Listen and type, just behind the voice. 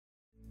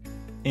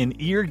an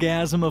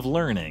eargasm of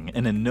learning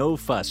and a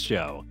no-fuss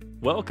show.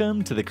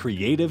 Welcome to the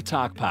Creative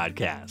Talk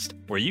Podcast,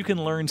 where you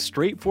can learn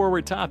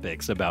straightforward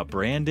topics about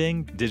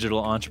branding,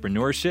 digital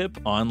entrepreneurship,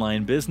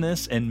 online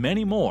business, and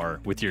many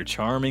more with your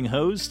charming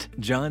host,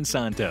 John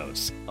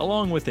Santos,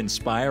 along with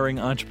inspiring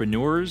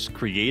entrepreneurs,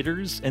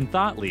 creators, and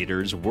thought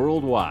leaders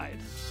worldwide.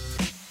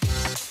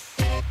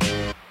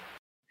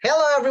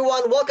 Hello,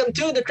 everyone. Welcome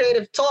to the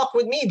Creative Talk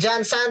with me,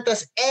 John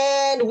Santos,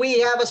 and we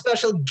have a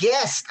special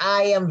guest.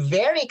 I am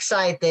very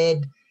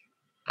excited.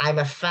 I'm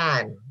a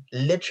fan,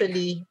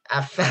 literally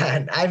a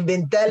fan. I've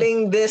been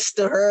telling this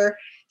to her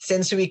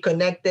since we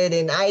connected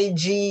in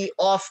IG,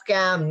 off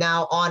cam,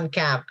 now on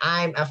cam.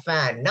 I'm a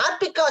fan, not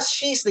because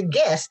she's the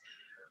guest,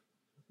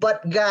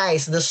 but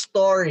guys, the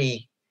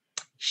story,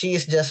 she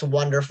is just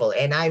wonderful.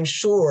 And I'm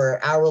sure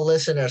our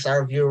listeners,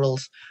 our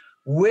viewers,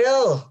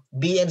 will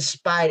be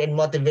inspired and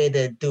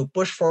motivated to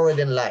push forward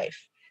in life.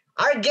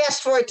 Our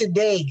guest for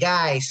today,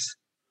 guys,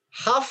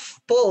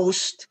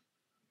 HuffPost,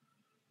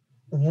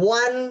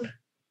 1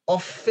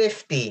 of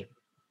 50.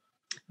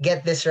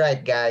 Get this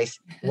right, guys.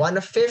 1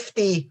 of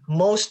 50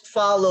 most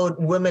followed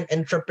women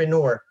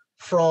entrepreneur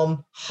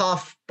from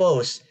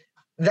HuffPost.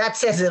 That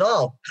says it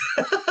all.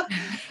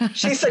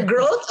 She's a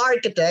growth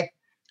architect,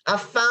 a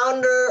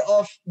founder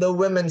of the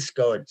Women's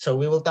Code. So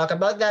we will talk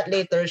about that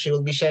later. She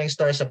will be sharing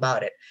stories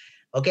about it.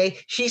 Okay,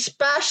 she's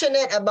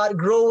passionate about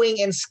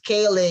growing and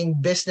scaling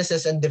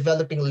businesses and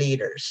developing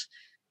leaders.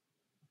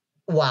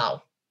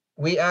 Wow,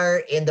 we are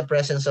in the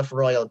presence of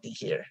royalty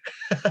here.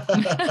 How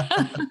am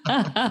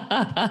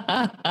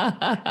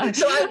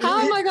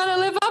I going to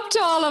live up to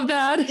all of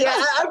that?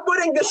 Yeah, I'm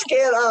putting the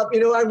scale up.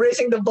 I'm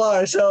raising the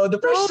bar. So the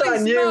pressure's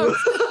on you.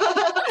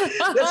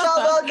 Let's all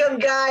welcome,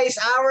 guys,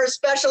 our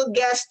special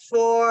guest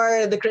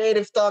for the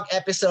Creative Talk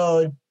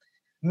episode,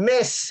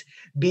 Miss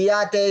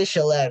Beate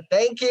Chillet.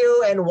 Thank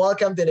you and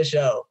welcome to the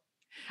show.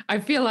 I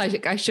feel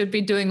like I should be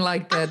doing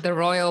like the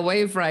royal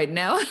wave right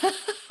now.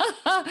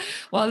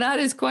 Well, that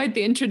is quite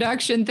the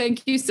introduction.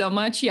 Thank you so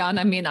much, Jan.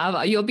 I mean,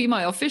 you'll be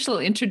my official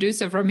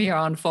introducer from here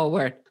on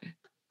forward.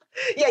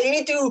 Yeah, you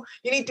need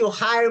to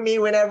hire me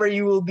whenever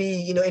you will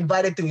be,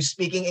 invited to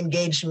speaking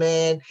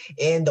engagement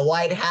in the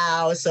White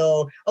House.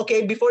 So,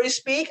 okay, before you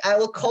speak, I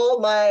will call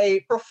my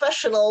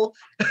professional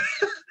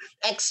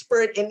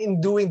expert in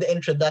doing the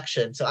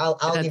introduction. So I'll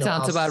that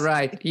sounds about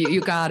right.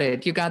 You got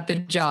it. You got the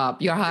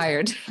job. You're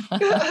hired. All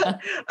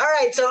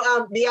right.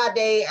 So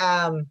Beate,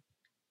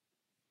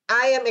 I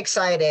am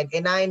excited,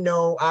 and I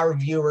know our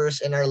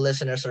viewers and our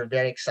listeners are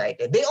very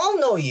excited. They all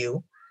know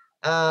you.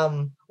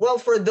 Well,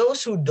 for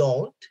those who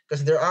don't,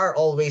 because there are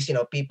always,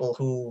 people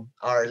who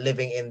are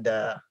living in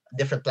the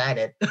different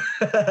planet.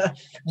 But,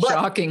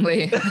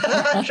 shockingly.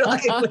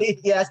 Shockingly,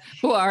 yes.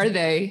 Who are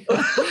they?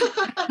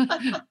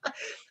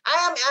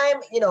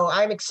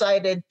 I'm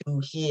excited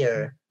to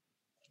hear.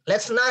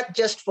 Let's not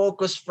just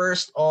focus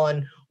first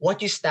on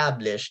what you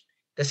established,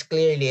 because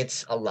clearly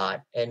it's a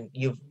lot, and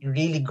you've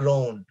really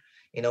grown,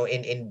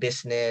 in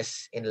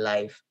business, in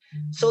life.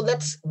 So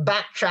let's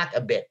backtrack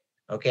a bit,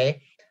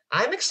 okay?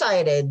 I'm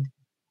excited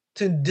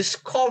to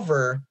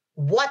discover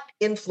what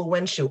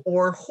influenced you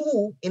or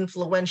who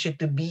influenced you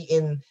to be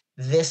in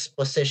this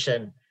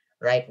position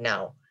right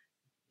now.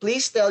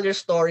 Please tell your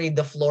story.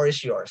 The floor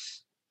is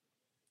yours.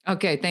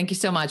 Okay, thank you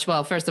so much.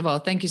 Well, first of all,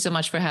 thank you so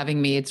much for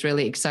having me. It's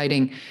really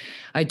exciting.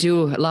 I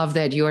do love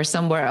that you are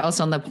somewhere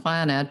else on the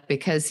planet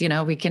because,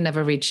 we can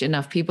never reach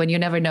enough people and you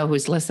never know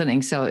who's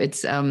listening. So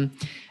it's an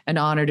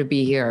honor to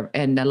be here,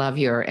 and I love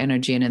your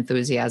energy and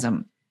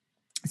enthusiasm.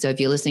 So if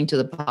you're listening to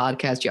the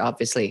podcast, you're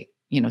obviously,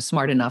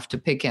 smart enough to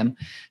pick him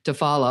to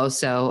follow.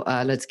 So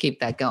let's keep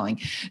that going.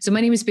 So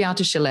my name is Beate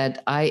Chillet.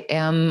 I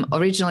am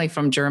originally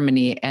from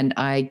Germany, and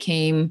I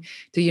came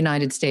to the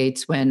United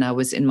States when I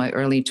was in my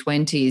early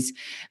 20s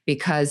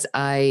because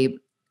I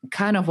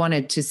kind of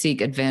wanted to seek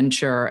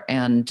adventure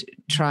and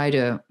try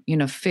to,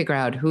 figure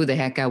out who the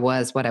heck I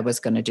was, what I was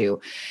going to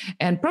do.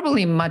 And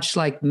probably much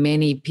like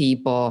many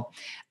people,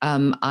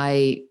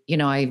 I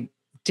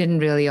didn't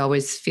really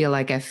always feel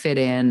like I fit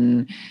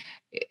in.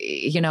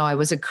 I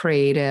was a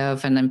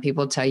creative, and then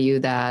people tell you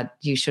that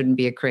you shouldn't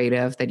be a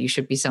creative, that you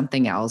should be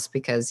something else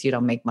because you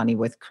don't make money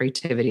with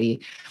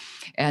creativity.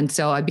 And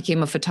so I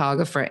became a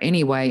photographer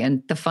anyway.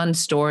 And the fun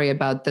story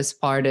about this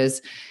part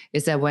is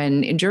that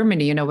when in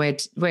Germany,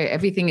 where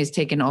everything is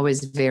taken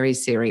always very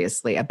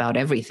seriously about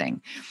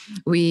everything,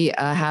 we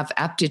have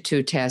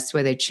aptitude tests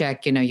where they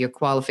check, your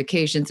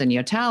qualifications and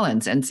your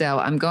talents. And so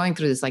I'm going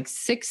through this like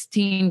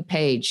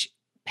 16-page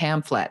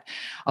pamphlet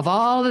of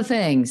all the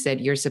things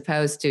that you're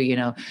supposed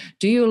to,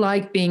 do you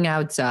like being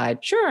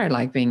outside? Sure, I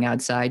like being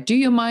outside. Do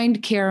you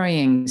mind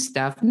carrying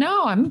stuff?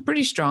 No, I'm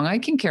pretty strong. I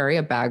can carry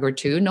a bag or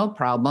two, no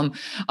problem.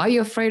 Are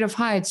you afraid of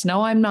heights?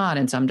 No, I'm not.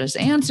 And so I'm just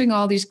answering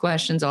all these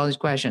questions.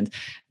 And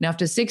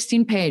after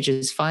 16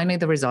 pages, finally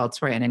the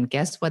results were in. And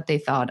guess what they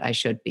thought I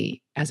should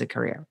be as a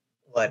career?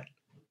 What?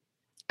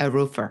 A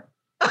roofer.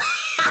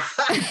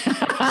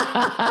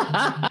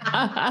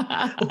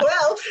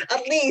 Well,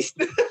 at least.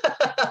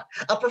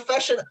 a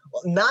professional.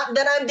 Not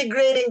that I'm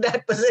degrading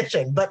that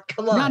position, but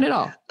come on. Not at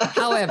all.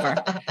 However,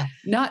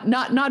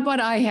 not what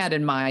I had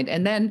in mind.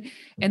 And then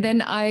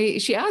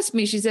she asked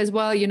me, she says,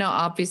 well,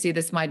 obviously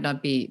this might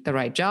not be the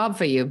right job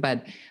for you,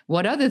 but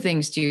what other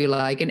things do you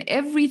like? And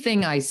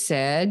everything I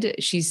said,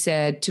 she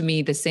said to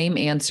me the same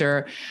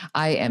answer.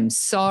 I am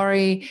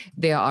sorry,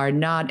 there are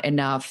not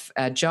enough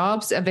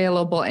jobs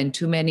available and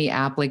too many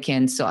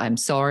applicants. So I'm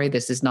sorry,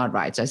 this is not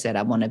right. So I said,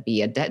 I want to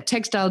be a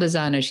textile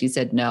designer. She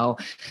said, no.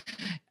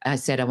 I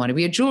said, I want to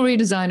be a jewelry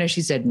designer.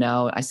 She said,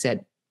 no. I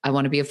said, I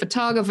want to be a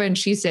photographer. And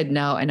she said,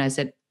 no. And I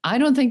said, I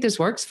don't think this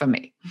works for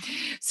me.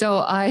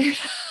 So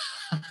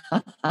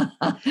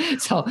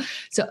so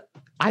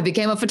I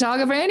became a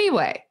photographer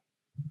anyway.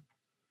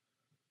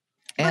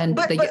 And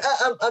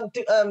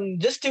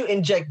just to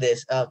inject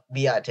this,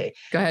 Beate.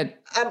 Go ahead.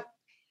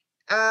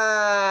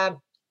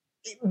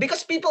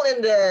 Because people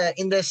in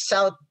the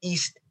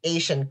Southeast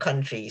Asian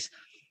countries,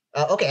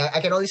 okay,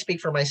 I can only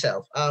speak for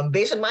myself.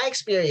 Based on my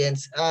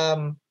experience,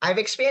 I've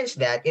experienced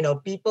that.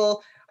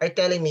 People are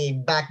telling me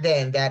back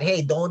then that,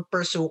 hey, don't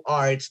pursue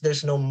arts.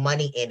 There's no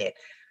money in it.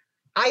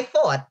 I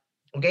thought,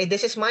 okay,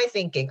 this is my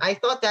thinking. I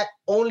thought that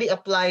only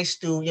applies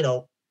to,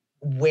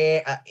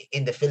 where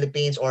in the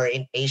Philippines or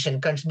in Asian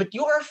countries. But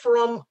you are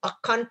from a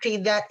country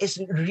that is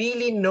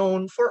really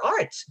known for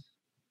arts.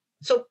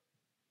 So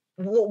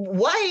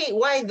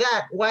why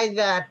that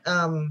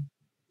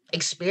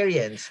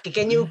experience?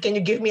 Can you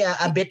give me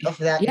a bit of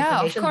that?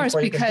 Yeah, of course,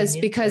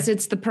 because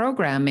it's the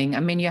programming.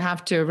 I mean, you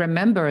have to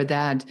remember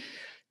that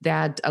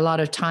a lot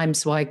of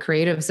times why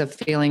creatives are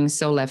feeling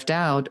so left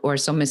out or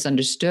so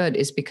misunderstood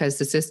is because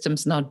the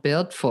system's not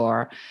built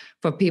for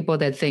people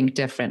that think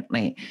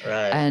differently.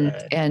 Right,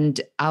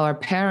 and our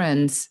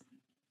parents,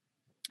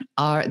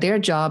 their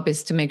job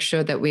is to make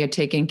sure that we are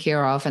taken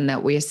care of and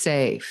that we are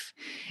safe.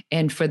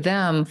 And for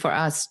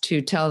us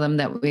to tell them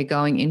that we're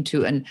going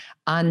into an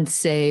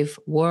unsafe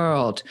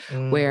world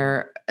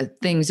where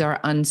things are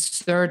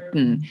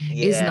uncertain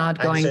is not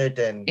going.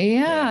 Uncertain.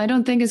 Yeah, I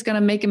don't think it's going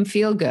to make them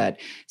feel good.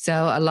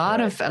 So a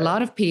lot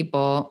of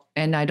people,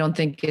 and I don't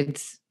think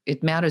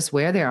it matters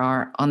where they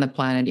are on the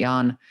planet,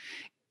 John,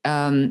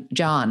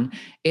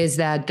 is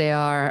that they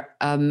are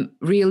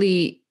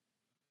really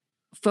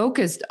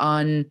focused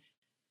on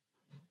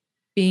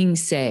being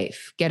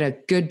safe, get a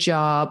good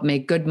job,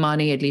 make good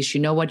money. At least you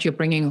know what you're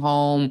bringing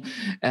home.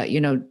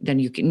 Then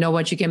you can know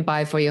what you can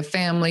buy for your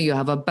family. You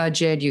have a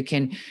budget. You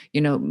can,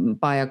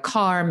 buy a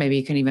car. Maybe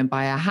you can even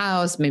buy a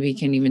house. Maybe you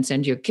can even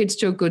send your kids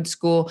to a good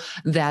school.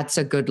 That's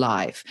a good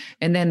life.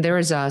 And then there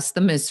is us, the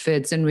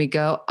misfits, and we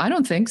go, I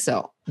don't think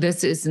so.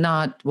 This is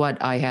not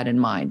what I had in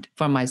mind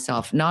for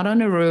myself. Not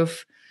on a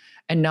roof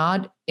and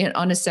not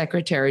on a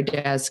secretary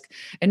desk.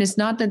 And it's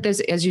not that there's,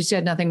 as you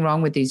said, nothing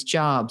wrong with these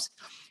jobs,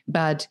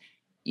 but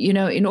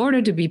in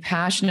order to be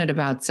passionate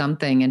about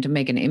something and to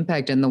make an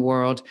impact in the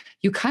world,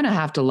 you kind of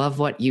have to love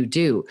what you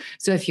do.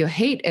 So if you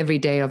hate every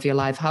day of your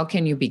life, how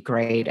can you be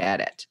great at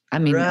it? I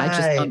mean, right, I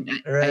just don't.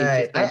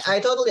 Right. I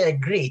totally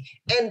agree.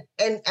 And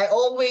I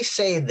always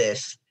say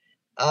this,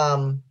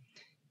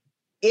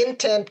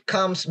 intent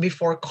comes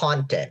before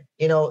content.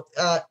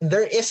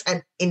 There is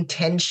an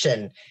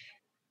intention.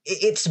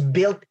 It's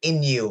built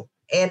in you.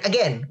 And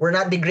again, we're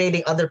not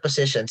degrading other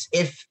positions.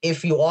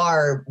 If you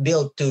are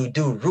built to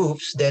do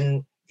roofs,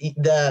 then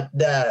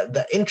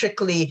it's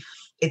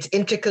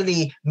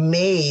intricately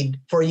made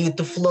for you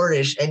to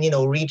flourish and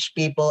reach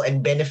people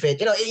and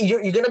benefit.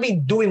 You're gonna be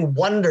doing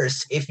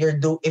wonders if you're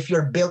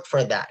built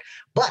for that.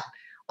 But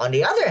on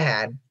the other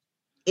hand,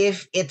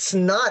 if it's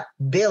not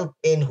built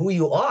in who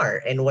you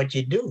are and what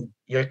you do,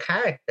 your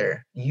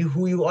character,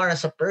 who you are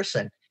as a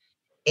person,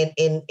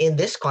 in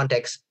this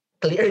context,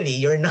 clearly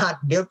you're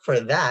not built for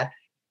that.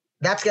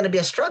 That's going to be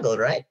a struggle,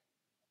 right?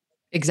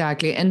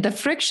 Exactly. And the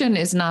friction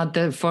is not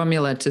the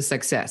formula to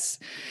success.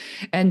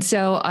 And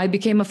so I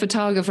became a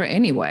photographer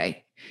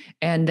anyway.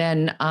 And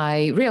then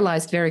I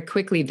realized very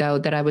quickly, though,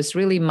 that I was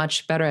really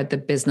much better at the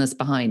business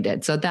behind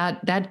it. So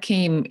that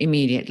came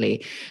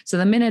immediately. So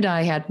the minute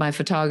I had my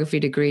photography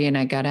degree and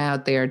I got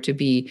out there to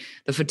be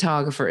the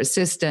photographer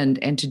assistant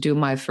and to do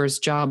my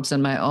first jobs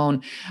on my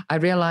own, I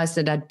realized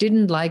that I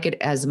didn't like it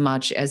as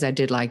much as I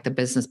did like the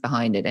business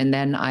behind it. And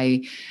then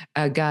I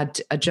got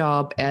a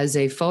job as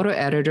a photo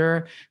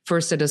editor,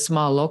 first at a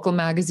small local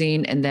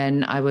magazine, and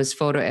then I was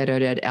photo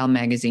editor at Elle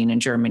Magazine in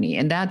Germany.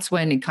 And that's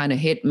when it kind of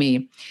hit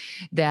me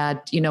that,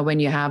 when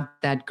you have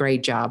that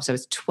great job. So I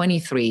was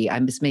 23, I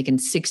was making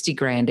 60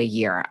 grand a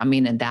year. I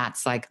mean, and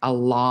that's like a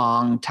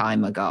long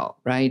time ago,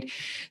 right?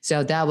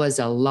 So that was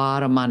a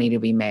lot of money to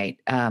be made.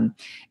 And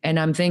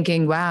I'm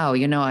thinking, wow,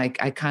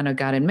 I kind of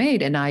got it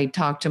made. And I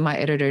talked to my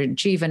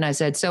editor-in-chief and I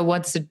said, so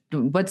what's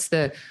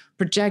the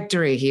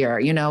trajectory here?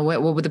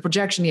 What with the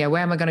projection here,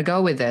 where am I going to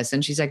go with this?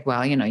 And she's like,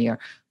 well, you're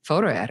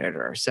photo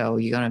editor. So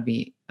you're going to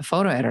be a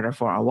photo editor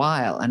for a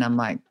while. And I'm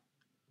like,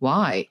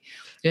 why?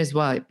 She says,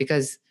 well,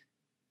 because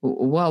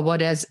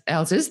what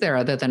else is there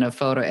other than a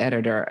photo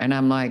editor? And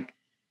I'm like,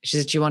 she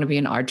said, do you want to be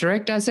an art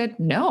director? I said,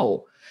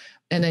 no.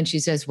 And then she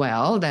says,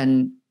 well,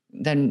 then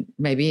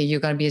maybe you're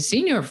going to be a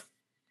senior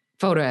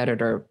photo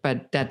editor,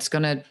 but that's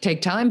going to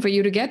take time for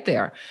you to get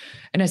there.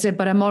 And I said,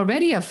 but I'm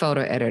already a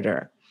photo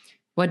editor.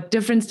 What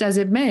difference does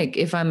it make?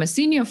 If I'm a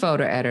senior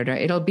photo editor,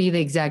 it'll be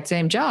the exact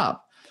same job.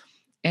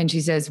 And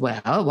she says,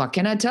 well, what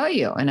can I tell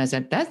you? And I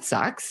said, that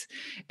sucks.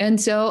 And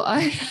so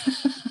I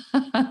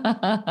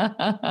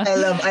I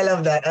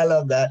love that. I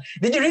love that.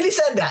 Did you really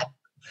say that?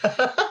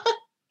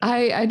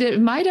 I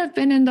did, might have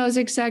been in those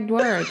exact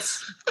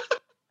words.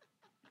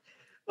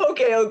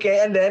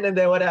 Okay. And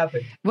then what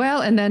happened?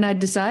 Well, and then I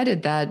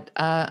decided that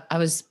I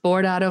was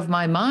bored out of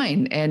my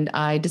mind, and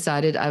I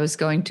decided I was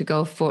going to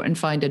go for and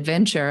find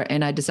adventure.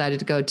 And I decided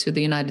to go to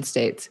the United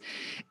States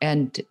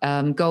and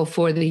go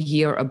for the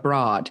year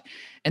abroad.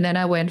 And then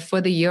I went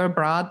for the year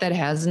abroad that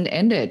hasn't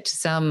ended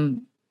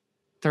some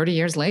 30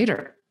 years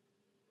later.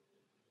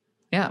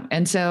 Yeah.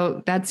 And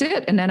so that's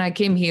it. And then I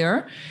came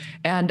here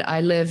and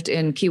I lived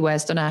in Key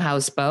West on a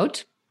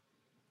houseboat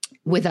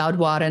without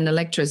water and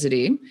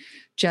electricity,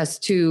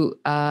 just to,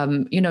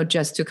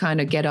 just to kind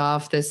of get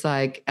off this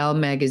like Elle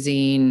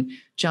Magazine,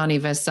 Gianni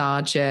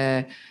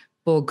Versace,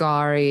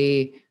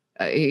 Bulgari,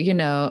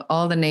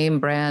 all the name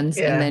brands.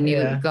 Yeah, and then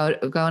you go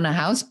on a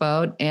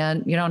houseboat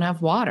and you don't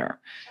have water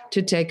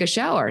to take a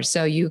shower.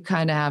 So you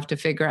kind of have to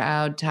figure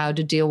out how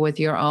to deal with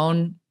your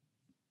own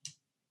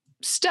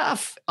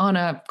stuff on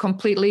a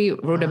completely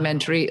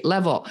rudimentary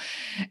level.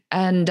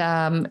 And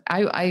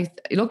I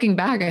looking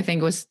back, I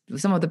think it was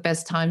some of the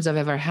best times I've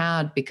ever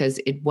had, because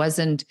it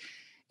wasn't,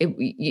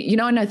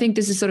 and I think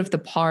this is sort of the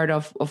part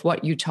of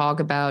what you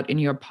talk about in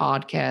your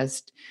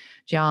podcast,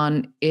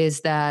 John, is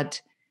that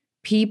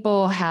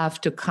people have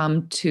to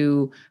come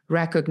to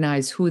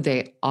recognize who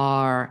they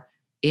are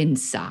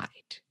inside.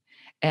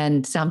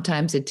 And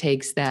sometimes it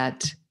takes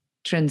that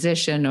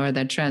transition or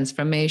that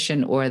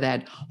transformation or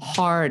that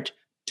hard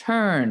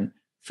turn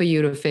for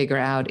you to figure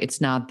out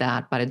it's not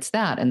that, but it's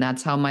that. And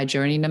that's how my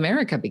journey in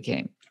America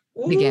began.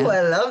 Ooh,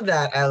 I love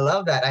that.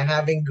 I'm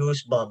having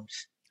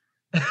goosebumps.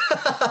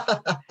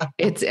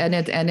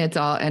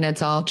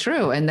 It's all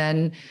true. And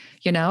then,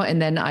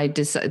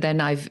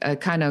 I've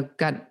kind of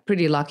got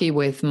pretty lucky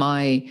with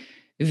my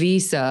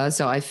visa.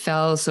 So I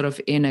fell sort of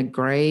in a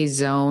gray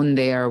zone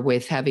there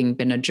with having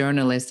been a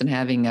journalist and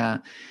having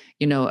a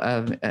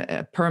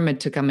permit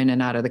to come in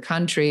and out of the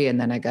country. And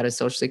then I got a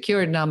social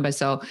security number.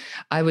 So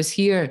I was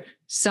here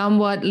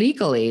somewhat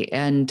legally,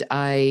 and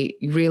I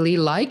really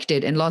liked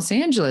it. In Los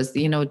Angeles,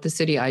 the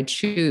city I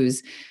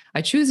choose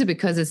it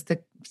because it's the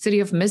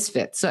city of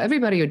misfits. So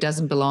everybody who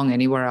doesn't belong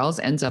anywhere else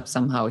ends up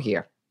somehow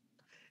here.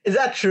 Is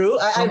that true?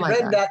 I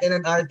read that in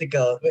an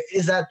article.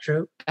 Is that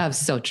true?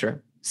 So true.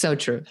 So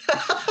true.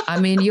 I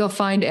mean, you'll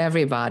find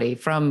everybody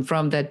from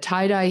the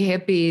tie-dye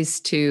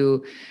hippies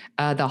to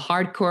the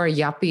hardcore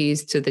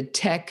yuppies to the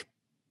tech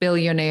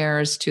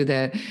billionaires to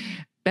the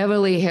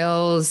Beverly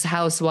Hills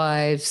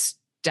housewives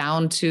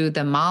down to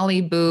the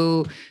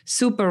Malibu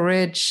super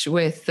rich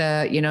with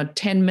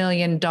 $10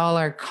 million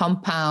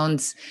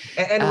compounds.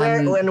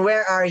 And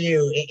where are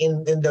you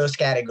in those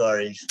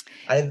categories?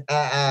 In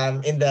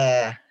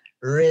the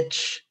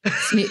rich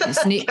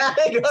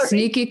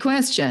sneaky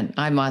question,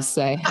 I must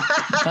say.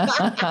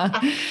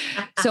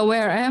 So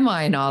where am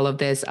I in all of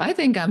this? I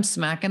think I'm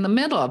smack in the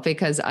middle,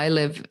 because I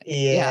live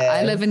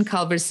in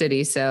Culver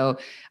City. So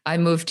I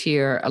moved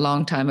here a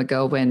long time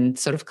ago when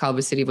sort of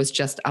Culver City was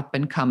just up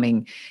and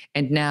coming,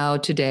 and now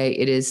today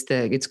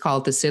it's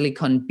called the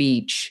Silicon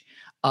Beach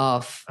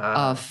of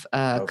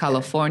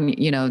California,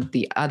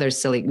 the other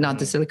not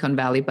the Silicon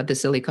Valley, but the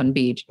Silicon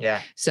Beach.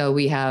 Yeah. So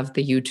we have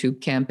the YouTube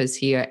campus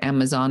here.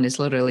 Amazon is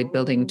literally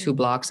building 2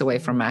 blocks away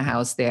from my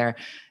house there.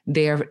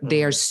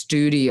 Their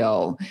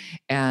studio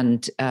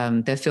and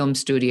their film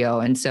studio.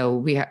 And so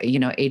we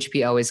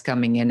HBO is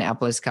coming in,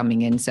 Apple is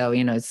coming in. So,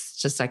 it's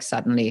just like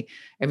suddenly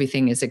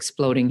everything is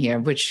exploding here,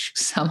 which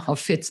somehow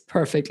fits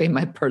perfectly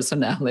my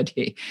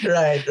personality.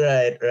 Right.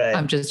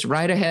 I'm just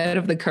right ahead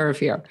of the curve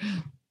here.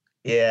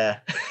 Yeah.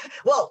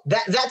 Well,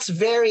 that's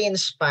very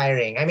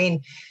inspiring. I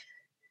mean,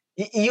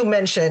 you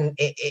mentioned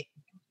it,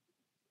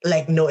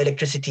 like no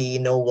electricity,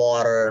 no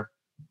water.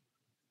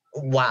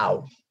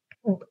 Wow.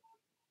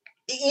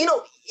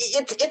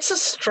 It's a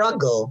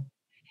struggle.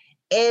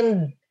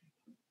 And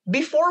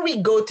before we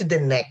go to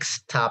the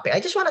next topic, I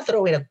just want to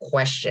throw in a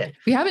question.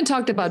 We haven't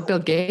talked about Bill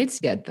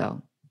Gates yet,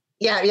 though.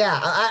 Yeah.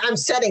 I'm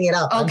setting it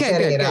up.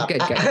 Okay, good. Okay,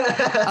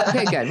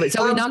 good.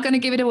 So we're not going to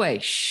give it away.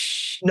 Shh.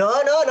 No.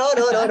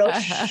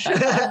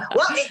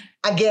 Well,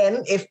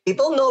 again, if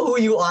people know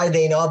who you are,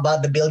 they know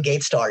about the Bill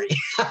Gates story.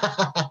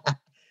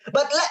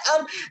 But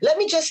let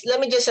me just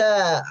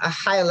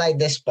highlight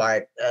this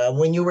part.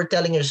 When you were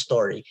telling your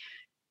story,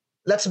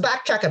 let's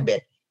backtrack a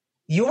bit.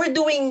 You were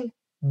doing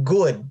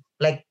good,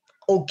 like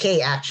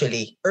okay,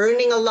 actually,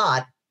 earning a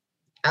lot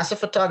as a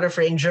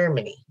photographer in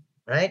Germany,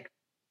 right?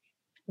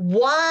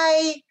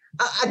 Why?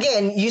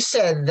 Again, you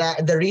said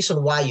that the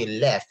reason why you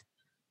left.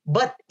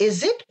 But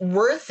is it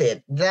worth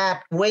it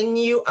that when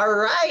you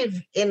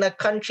arrive in a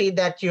country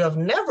that you have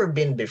never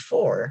been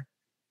before,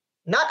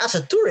 not as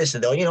a tourist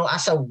though,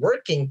 as a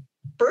working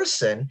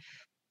person,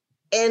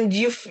 And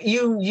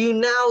you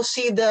now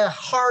see the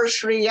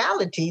harsh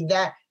reality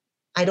that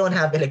I don't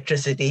have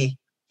electricity,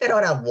 I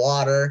don't have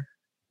water.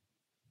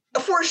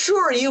 For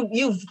sure,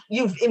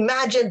 you've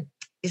imagined,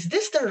 is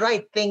this the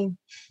right thing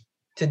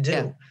to do?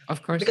 Yeah,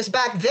 of course. Because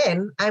back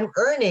then I'm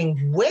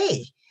earning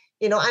way,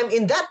 I'm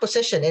in that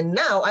position, and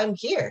now I'm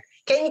here.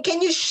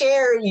 Can you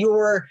share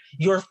your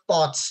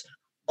thoughts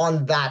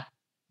on that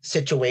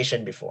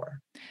situation before?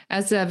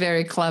 That's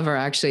very clever,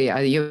 actually.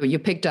 You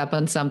picked up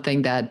on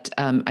something that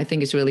I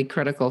think is really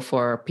critical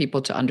for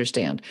people to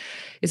understand.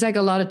 It's like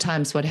a lot of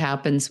times what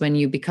happens when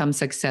you become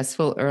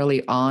successful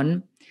early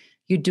on,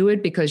 you do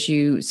it because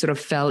you sort of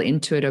fell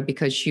into it or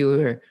because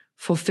you're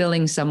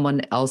fulfilling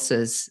someone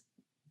else's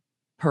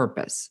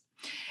purpose.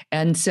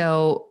 And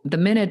so the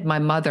minute my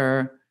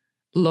mother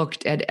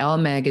looked at Elle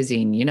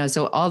magazine,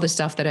 so all the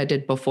stuff that I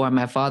did before,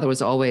 my father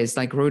was always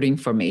like rooting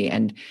for me.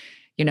 And,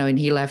 and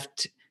he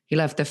left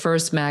the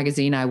first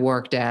magazine I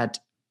worked at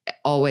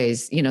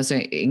always,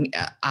 so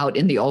out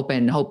in the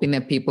open, hoping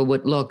that people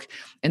would look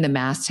in the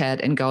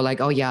masthead and go like,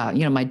 oh yeah,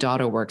 my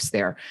daughter works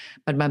there.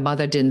 But my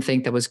mother didn't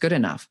think that was good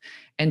enough.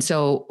 And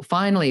so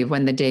finally,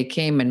 when the day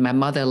came and my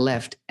mother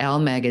left Elle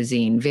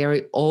magazine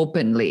very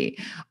openly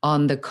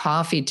on the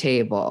coffee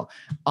table,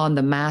 on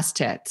the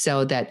masthead,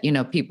 so that,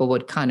 people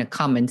would kind of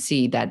come and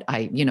see that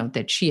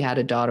that she had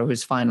a daughter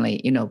who's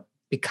finally,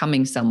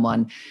 becoming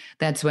someone,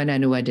 that's when I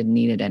knew I didn't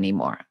need it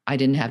anymore. I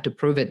didn't have to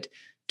prove it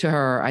to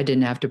her. I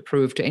didn't have to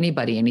prove to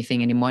anybody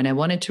anything anymore. And I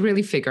wanted to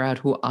really figure out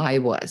who I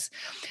was.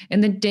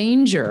 And the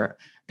danger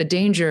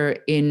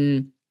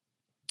in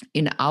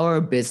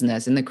our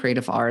business, in the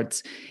creative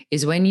arts,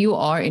 is when you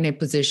are in a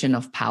position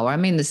of power. I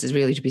mean, this is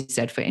really to be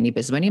said for any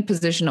business. When you're in a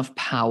position of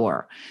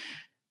power,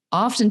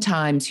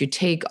 oftentimes you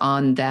take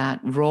on that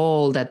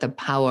role that the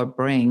power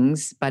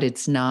brings, but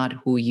it's not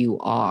who you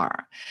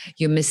are.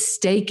 You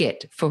mistake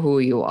it for who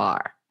you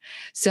are.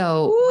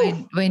 So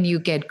when you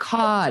get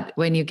caught,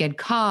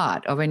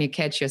 or when you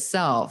catch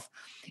yourself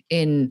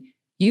in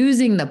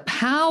using the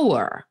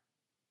power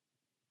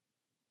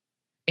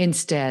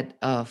instead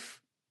of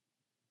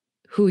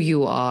who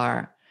you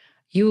are,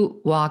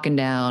 you walking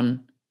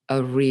down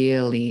a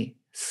really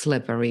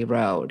slippery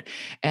road.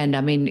 And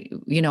I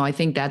mean, I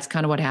think that's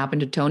kind of what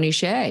happened to Tony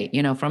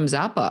Hsieh, from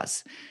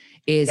Zappos,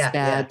 is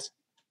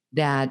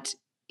that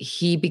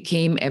he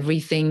became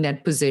everything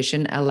that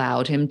position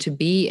allowed him to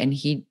be, and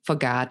he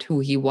forgot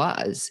who he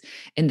was.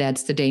 And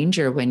that's the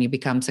danger when you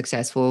become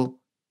successful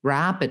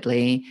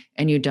rapidly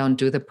and you don't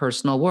do the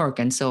personal work.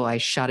 And so I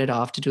shut it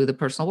off to do the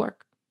personal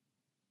work.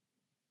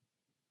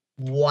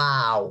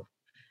 Wow.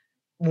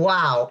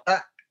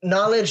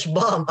 Knowledge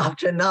bomb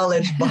after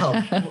knowledge bomb.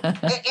 and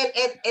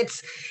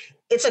it's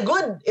a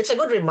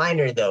good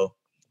reminder though,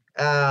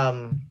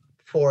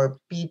 for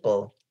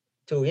people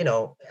to,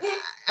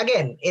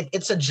 again,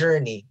 it's a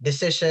journey.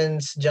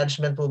 Decisions,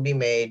 judgment will be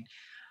made,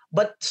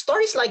 but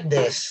stories like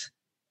this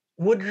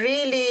would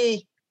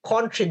really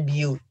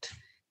contribute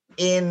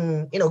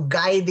in,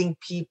 guiding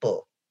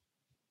people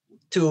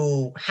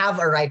to have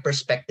a right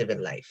perspective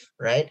in life,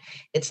 right?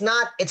 It's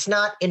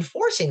not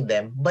enforcing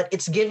them, but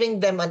it's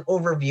giving them an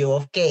overview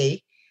of,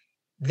 okay,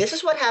 this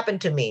is what happened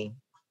to me.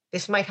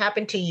 This might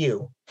happen to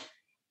you.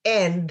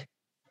 And,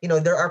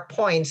 there are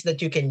points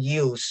that you can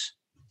use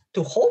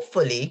to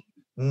hopefully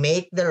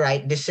make the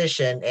right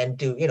decision and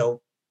to,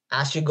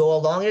 as you go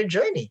along your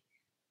journey,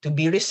 to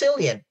be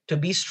resilient, to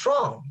be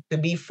strong, to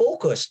be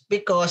focused.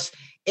 Because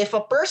if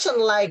a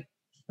person like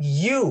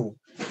you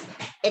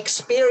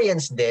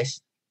experienced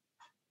this,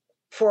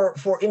 for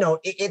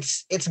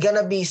it's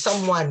gonna be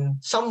someone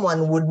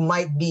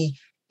might be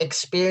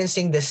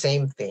experiencing the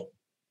same thing,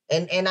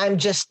 and I'm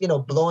just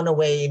blown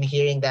away in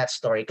hearing that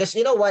story. Because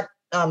you know what,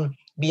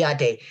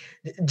 Beate,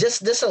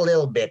 just a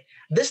little bit,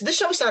 this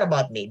show is not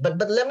about me, but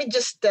let me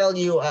just tell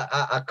you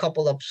a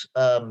couple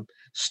of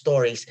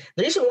stories.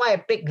 The reason why I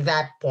picked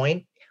that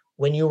point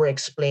when you were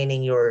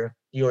explaining your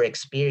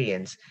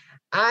experience,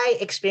 I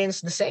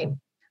experienced the same.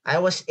 I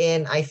was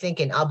in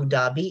Abu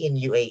Dhabi in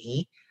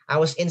UAE. I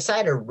was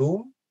inside a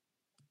room,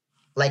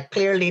 like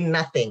clearly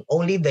nothing,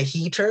 only the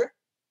heater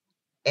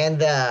and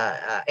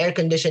the air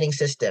conditioning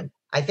system.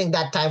 I think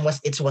that time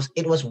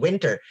it was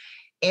winter,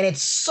 and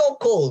it's so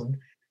cold.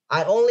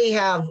 I only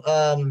have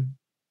a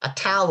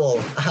towel,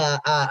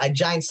 a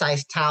giant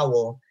sized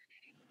towel,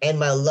 and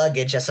my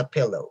luggage as a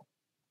pillow.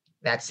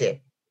 That's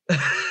it.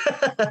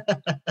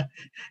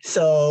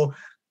 So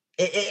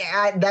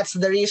that's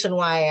the reason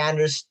why I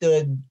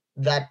understood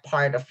that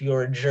part of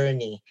your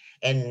journey,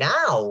 and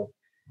now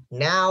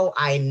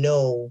I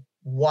know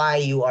why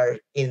you are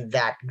in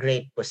that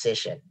great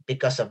position,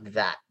 because of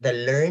that. The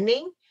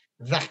learning,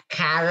 the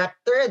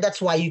character,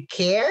 that's why you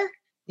care.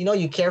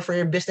 You care for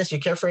your business, you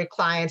care for your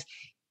clients.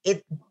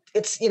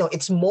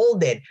 It's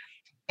molded.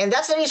 And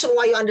that's the reason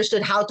why you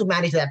understood how to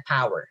manage that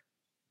power.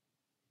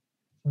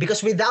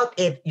 Because without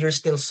it, you're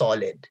still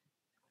solid.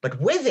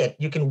 But with it,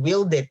 you can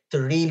wield it to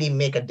really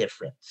make a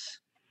difference.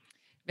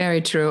 Very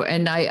true.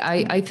 And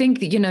I think,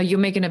 you're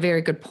making a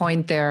very good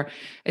point there.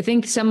 I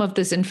think some of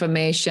this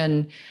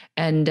information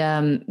and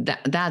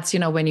that's,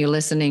 when you're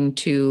listening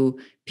to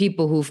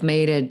people who've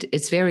made it,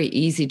 it's very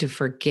easy to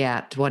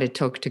forget what it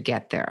took to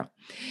get there.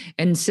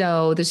 And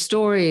so the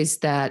stories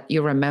that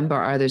you remember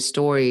are the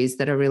stories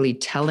that are really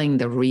telling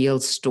the real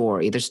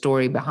story, the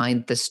story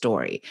behind the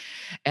story.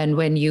 And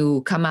when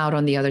you come out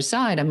on the other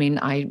side, I mean,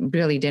 I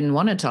really didn't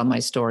want to tell my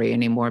story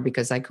anymore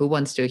because who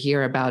wants to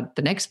hear about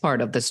the next part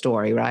of the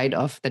story, right?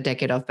 Of the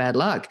decade of bad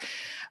luck.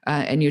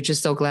 And you're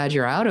just so glad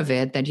you're out of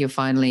it that you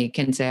finally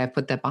can say, I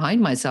put that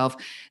behind myself,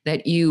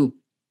 that you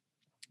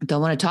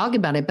don't want to talk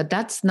about it, but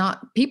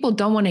people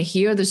don't want to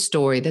hear the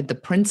story that the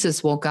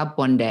princess woke up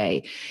one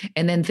day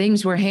and then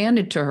things were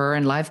handed to her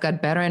and life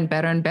got better and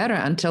better and better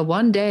until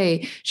one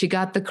day she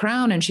got the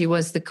crown and she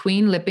was the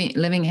queen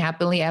living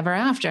happily ever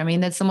after. I mean,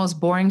 that's the most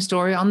boring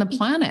story on the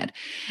planet.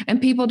 And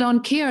people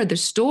don't care. The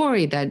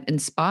story that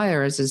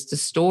inspires is the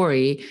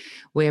story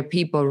where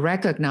people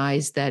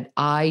recognize that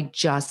I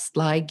just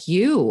like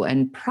you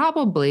and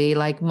probably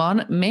like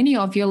many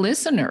of your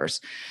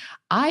listeners,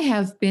 I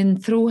have been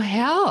through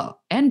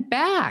hell and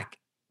back,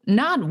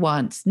 not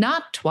once,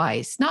 not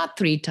twice, not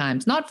 3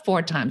 times, not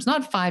 4 times,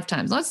 not 5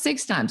 times, not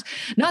 6 times,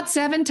 not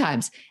 7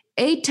 times,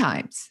 8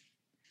 times.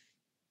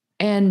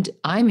 And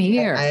I'm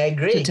here I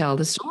agree. to tell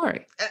the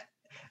story.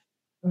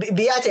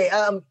 Beate,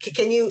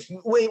 can you,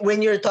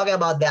 when you're talking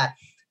about that,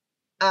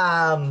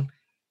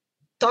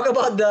 talk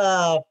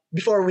about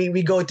before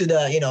we go to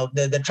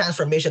the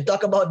transformation,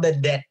 talk about the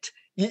debt.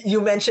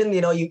 You mentioned,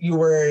 you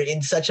were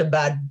in such a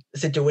bad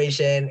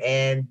situation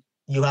and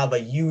you have a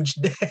huge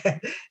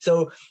debt.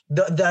 So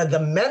the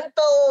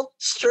mental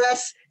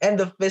stress and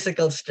the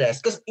physical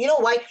stress, because you know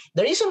why?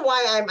 The reason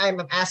why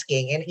I'm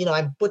asking, and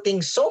I'm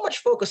putting so much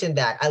focus in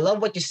that. I love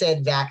what you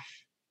said that,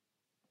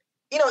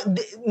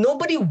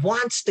 nobody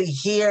wants to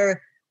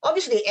hear.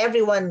 Obviously,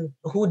 everyone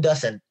who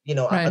doesn't,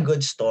 Right. a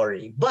good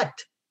story, but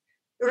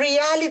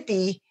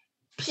reality,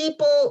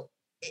 people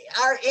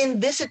are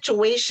in this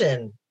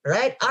situation.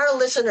 Right? Our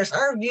listeners,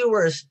 our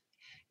viewers,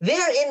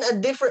 they're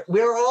in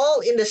we're all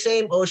in the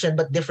same ocean,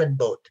 but different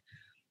boat.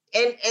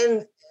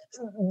 And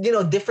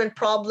different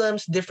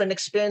problems, different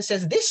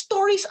experiences. These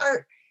stories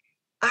are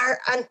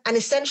an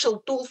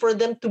essential tool for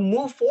them to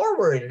move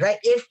forward, right?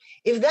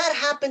 If that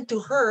happened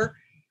to her,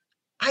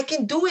 I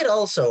can do it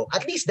also.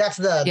 At least that's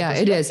the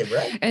it is.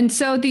 Right? And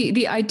so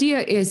the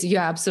idea is,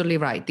 you're absolutely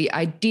right. The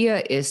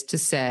idea is to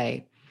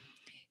say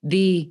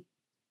the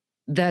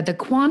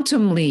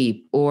quantum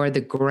leap or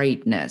the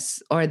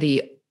greatness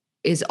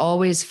is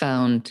always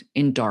found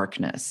in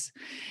darkness.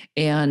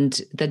 And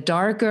the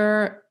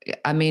darker,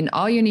 I mean,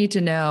 all you need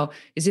to know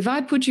is if I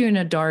put you in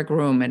a dark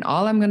room and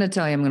all I'm going to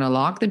tell you, I'm going to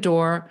lock the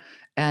door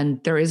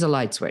and there is a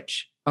light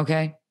switch.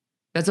 Okay.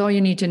 That's all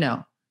you need to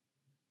know.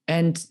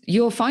 And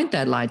you'll find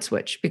that light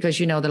switch because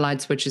the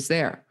light switch is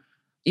there,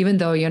 even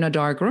though you're in a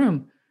dark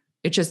room.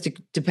 It just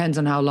depends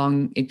on how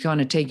long it's going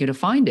to take you to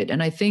find it.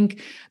 And I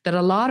think that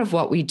a lot of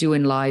what we do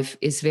in life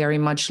is very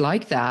much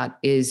like that,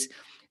 is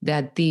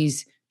that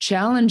these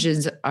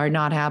challenges are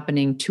not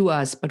happening to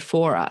us, but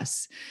for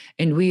us.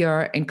 And we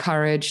are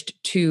encouraged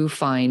to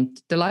find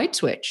the light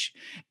switch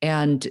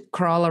and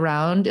crawl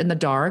around in the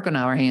dark on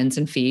our hands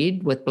and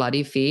feet with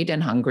bloody feet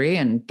and hungry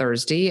and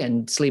thirsty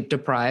and sleep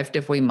deprived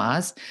if we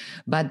must.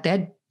 But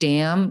that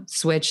damn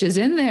switch is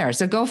in there.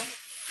 So go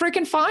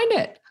freaking find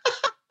it.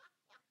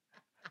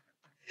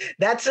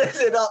 That says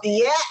it all.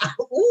 Yeah.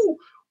 Ooh.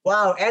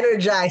 Wow.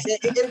 Energized.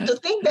 And to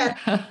think that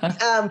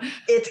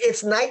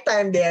it's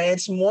nighttime there,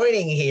 it's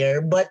morning here,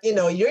 but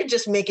you're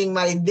just making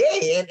my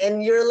day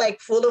and you're like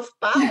full of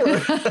power.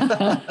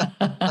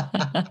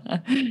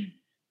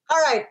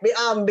 All right.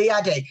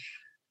 Beate,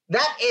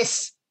 that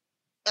is,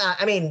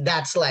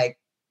 that's like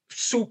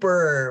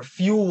super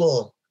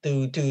fuel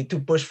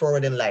to push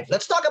forward in life.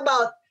 Let's talk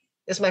about,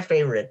 this is my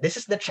favorite. This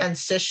is the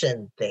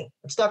transition thing.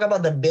 Let's talk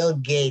about the Bill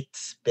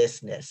Gates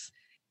business.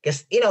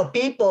 Because,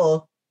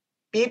 people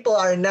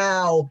are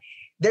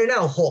they're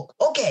now hooked.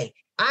 Okay,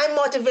 I'm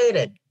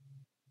motivated.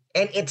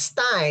 And it's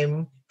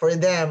time for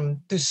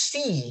them to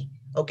see,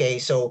 okay,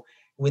 so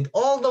with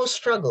all those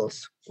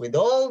struggles, with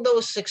all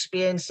those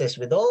experiences,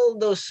 with all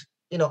those,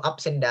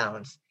 ups and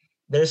downs,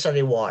 there's a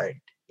reward.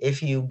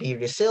 If you be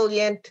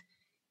resilient,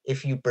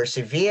 if you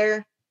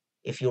persevere,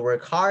 if you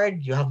work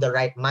hard, you have the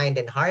right mind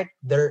and heart,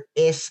 there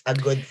is a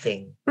good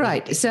thing.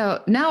 Right.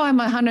 So now I'm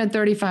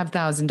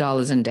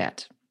 $135,000 in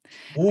debt.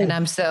 Ooh.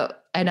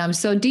 And I'm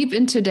so deep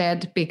into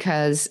debt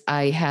because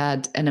I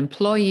had an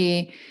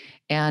employee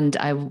and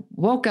I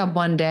woke up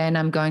one day and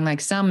I'm going like,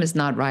 something is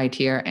not right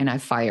here. And I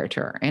fired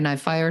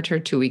her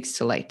 2 weeks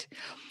too late.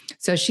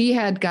 So she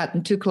had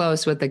gotten too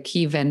close with a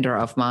key vendor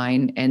of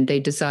mine and they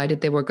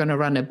decided they were going to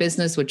run a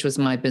business, which was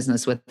my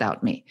business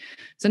without me.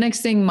 So next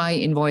thing, my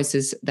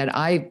invoices that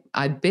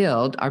I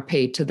billed are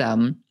paid to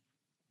them.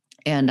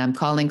 And I'm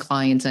calling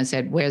clients and I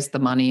said, where's the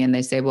money? And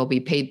they say, well, we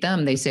paid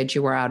them. They said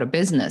you were out of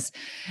business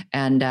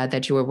and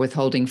that you were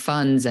withholding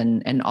funds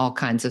and all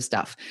kinds of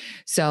stuff.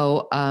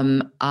 So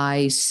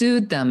I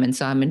sued them. And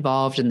so I'm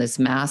involved in this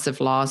massive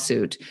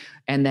lawsuit.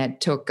 And that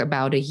took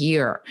about a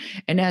year.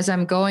 And as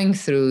I'm going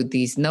through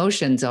these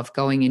notions of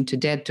going into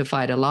debt to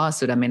fight a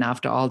lawsuit, I mean,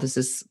 after all, this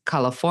is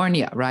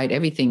California, right?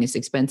 Everything is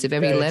expensive.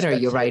 Every letter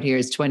you write here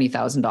is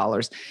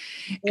 $20,000.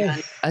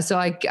 So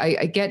I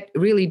get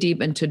really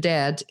deep into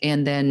debt.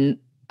 And then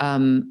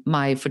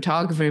my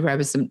photography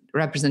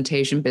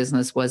representation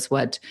business was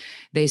what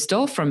they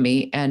stole from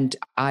me. And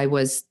I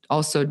was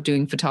also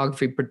doing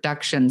photography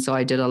production. So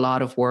I did a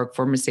lot of work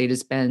for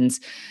Mercedes-Benz,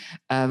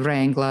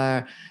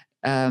 Wrangler,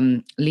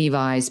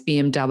 Levi's,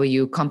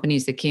 BMW,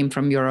 companies that came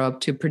from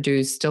Europe to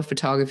produce still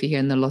photography here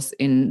in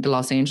the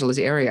Los Angeles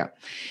area.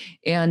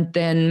 And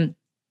then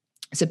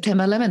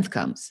September 11th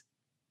comes.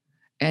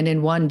 And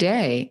in one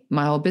day,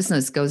 my whole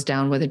business goes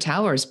down with the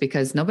towers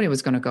because nobody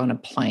was going to go on a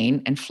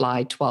plane and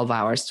fly 12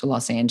 hours to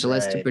Los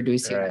Angeles to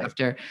produce here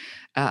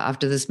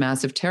after this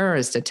massive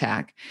terrorist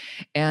attack.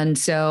 And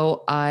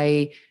so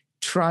I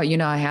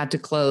had to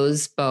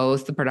close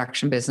both the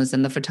production business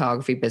and the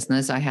photography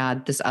business. I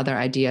had this other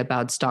idea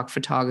about stock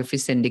photography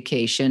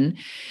syndication.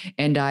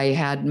 And I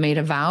had made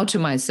a vow to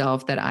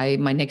myself that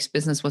my next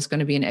business was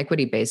going to be an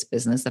equity-based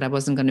business, that I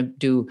wasn't going to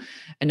do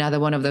another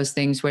one of those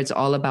things where it's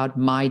all about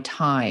my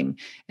time.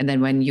 And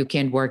then when you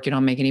can't work, you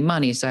don't make any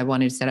money. So I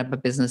wanted to set up a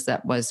business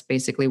that was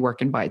basically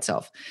working by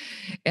itself.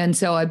 And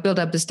so I built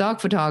up the stock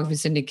photography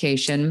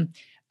syndication,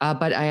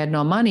 but I had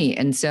no money.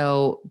 And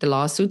so the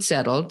lawsuit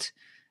settled.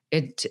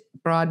 It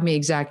brought me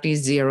exactly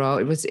zero.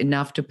 It was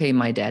enough to pay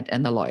my debt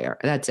and the lawyer.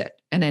 That's it.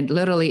 And it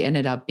literally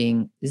ended up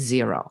being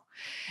zero.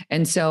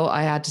 And so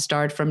I had to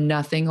start from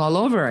nothing all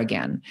over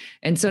again.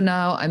 And so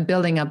now I'm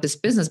building up this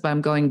business, but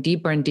I'm going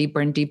deeper and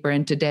deeper and deeper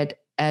into debt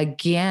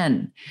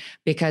again,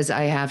 because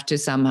I have to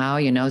somehow,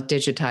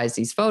 digitize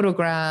these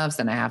photographs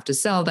and I have to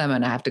sell them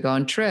and I have to go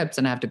on trips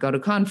and I have to go to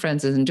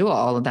conferences and do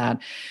all of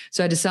that.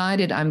 So I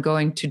decided I'm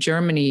going to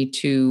Germany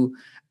to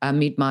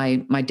meet my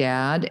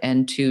dad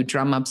and to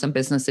drum up some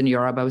business in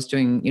Europe. I was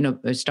doing,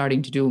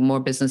 starting to do more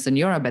business in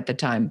Europe at the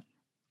time.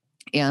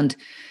 And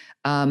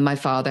my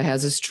father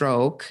has a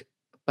stroke,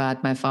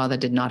 but my father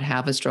did not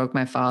have a stroke.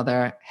 My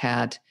father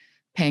had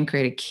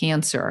pancreatic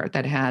cancer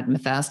that had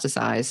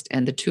metastasized,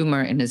 and the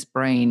tumor in his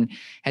brain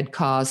had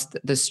caused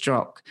the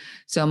stroke.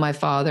 So my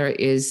father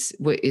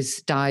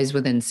dies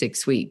within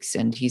 6 weeks,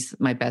 and he's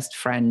my best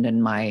friend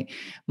and my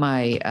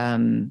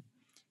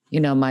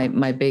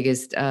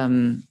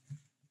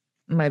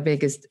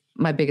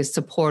biggest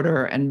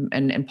supporter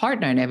and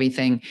partner and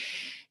everything.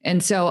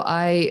 And so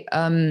I,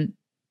 and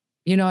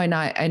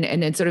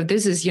sort of,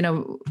 this is,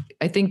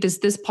 I think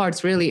this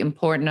part's really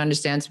important to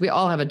understand. So we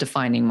all have a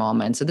defining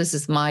moment. So this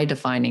is my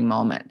defining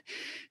moment.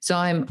 So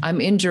I'm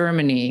in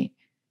Germany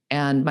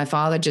and my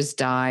father just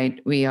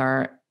died. We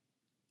are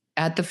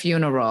at the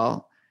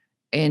funeral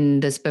in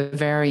this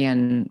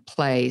Bavarian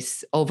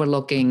place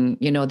overlooking,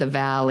 the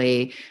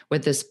valley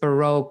with this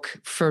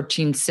Baroque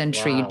 13th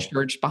century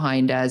church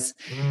behind us,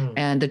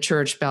 and the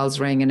church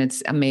bells ring, and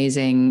it's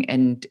amazing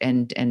and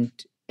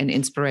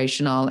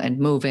inspirational and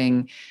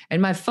moving.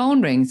 And my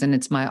phone rings, and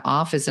it's my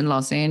office in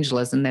Los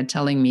Angeles, and they're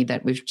telling me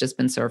that we've just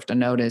been served a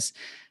notice.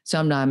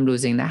 So now I'm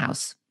losing the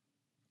house.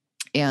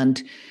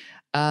 And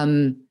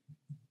at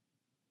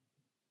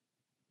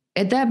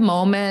that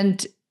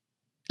moment,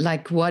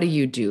 like, what do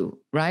you do?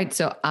 Right.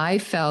 So I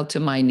fell to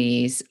my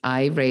knees,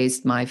 I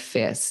raised my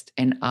fist,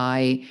 and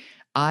I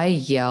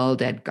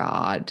yelled at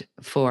God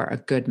for a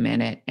good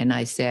minute. And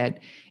I said,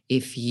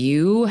 if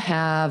you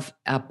have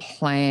a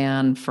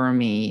plan for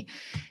me,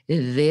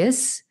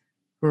 this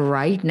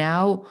right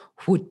now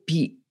would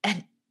be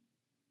an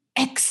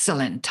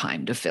excellent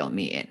time to fill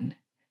me in.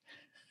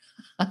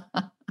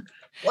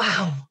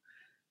 Wow.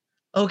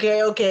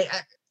 Okay.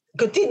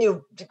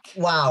 Continue.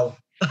 Wow.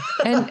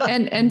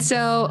 and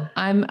so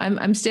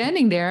I'm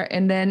standing there,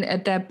 and then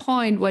at that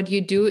point, what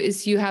you do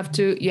is you have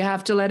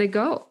to let it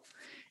go,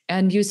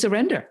 and you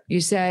surrender.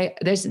 You say,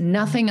 "There's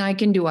nothing I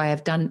can do. I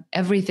have done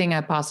everything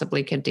I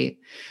possibly can do.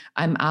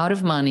 I'm out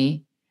of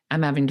money.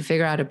 I'm having to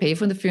figure out how to pay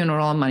for the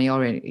funeral. Money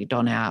already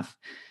don't have.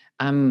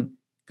 I'm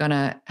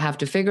gonna have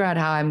to figure out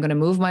how I'm gonna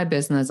move my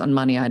business on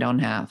money I don't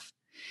have."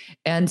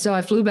 And so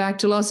I flew back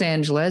to Los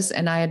Angeles,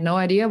 and I had no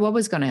idea what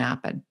was going to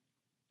happen.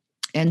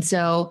 And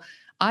so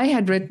I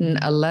had written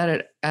a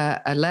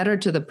letter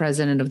to the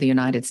President of the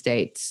United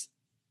States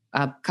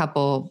a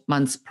couple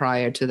months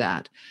prior to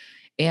that.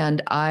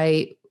 And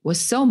I was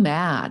so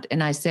mad.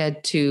 And I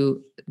said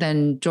to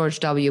then George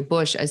W.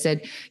 Bush, I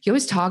said, you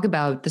always talk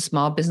about the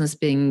small business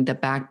being the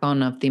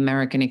backbone of the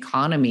American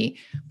economy,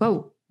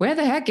 but where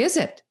the heck is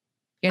it?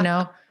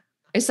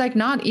 It's like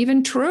not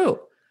even true.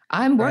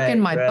 I'm working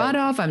my butt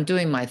off. I'm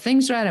doing my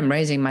things right. I'm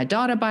raising my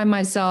daughter by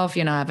myself.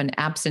 I have an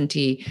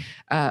absentee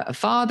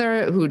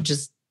father who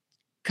just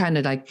kind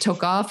of like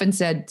took off and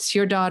said, it's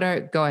your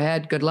daughter, go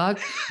ahead, good luck.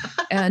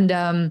 And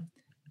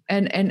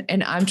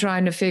And I'm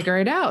trying to figure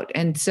it out.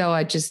 And so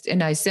I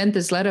sent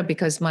this letter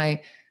because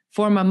my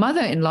former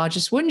mother-in-law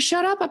just wouldn't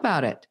shut up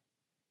about it.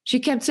 She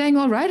kept saying,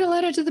 well, write a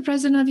letter to the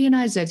president of the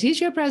United States.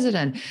 He's your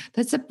president.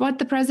 That's what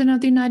the president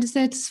of the United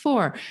States is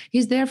for.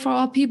 He's there for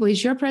all people.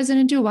 He's your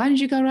president too. Why didn't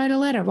you go write a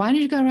letter? Why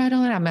didn't you go write a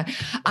letter?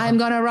 I'm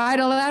going to write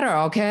a letter,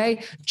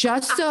 okay?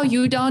 Just so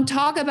you don't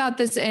talk about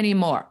this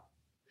anymore.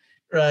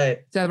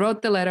 Right. So I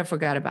wrote the letter,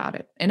 forgot about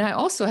it. And I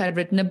also had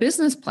written a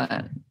business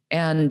plan.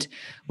 And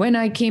when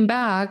I came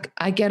back,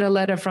 I get a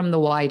letter from the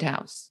White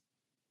House.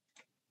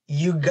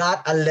 You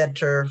got a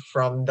letter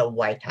from the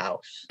White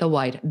House. The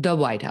White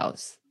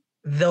House.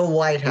 The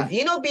White House.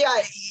 You know,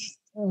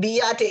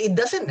 Beate, it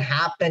doesn't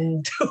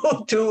happen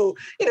to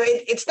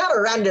it's not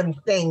a random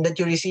thing that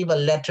you receive a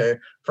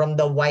letter from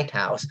the White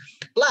House.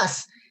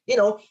 Plus,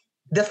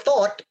 the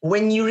thought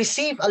when you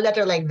receive a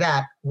letter like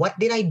that, what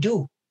did I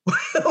do?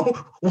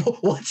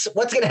 What's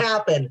going to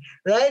happen?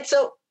 Right?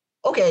 So,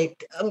 okay.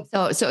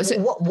 So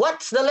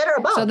what's the letter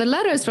about? So the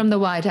letter is from the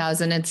White House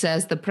and it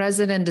says, the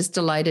president is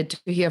delighted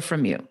to hear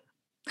from you.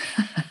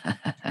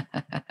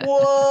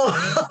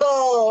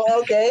 Whoa,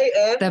 okay.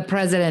 And? The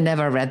president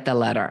never read the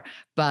letter,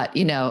 but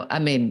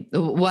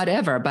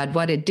whatever. But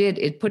what it did,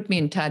 it put me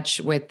in touch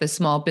with the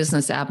Small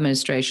Business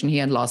Administration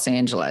here in Los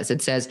Angeles.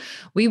 It says,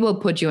 we will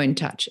put you in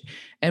touch.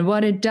 And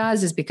what it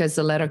does is, because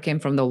the letter came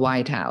from the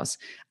White House,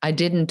 I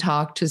didn't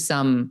talk to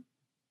some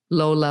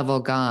low-level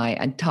guy.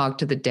 I talked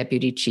to the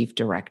deputy chief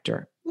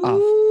director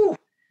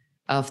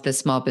of the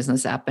Small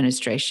Business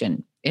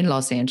Administration in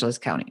Los Angeles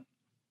County.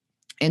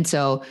 And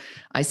so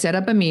I set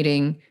up a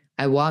meeting.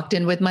 I walked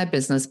in with my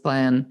business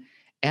plan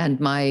and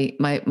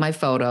my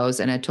photos,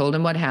 and I told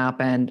him what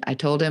happened. I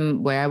told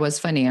him where I was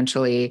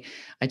financially.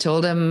 I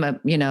told him,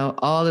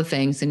 all the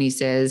things. And he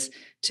says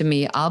to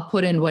me, I'll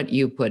put in what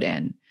you put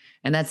in.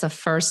 And that's the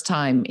first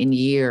time in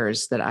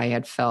years that I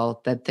had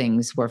felt that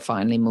things were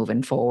finally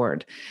moving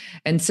forward.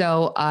 And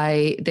so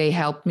they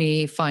helped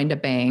me find a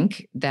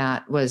bank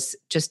that was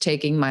just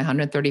taking my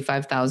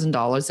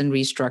 $135,000 and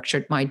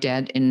restructured my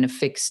debt in a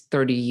fixed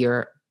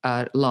 30-year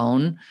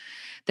loan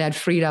that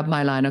freed up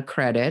my line of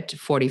credit,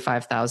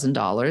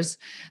 $45,000,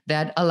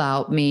 that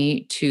allowed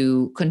me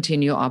to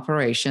continue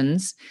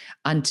operations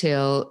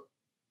until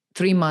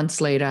 3 months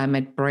later, I'm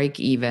at break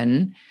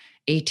even.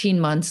 18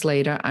 months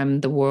later,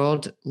 I'm the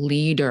world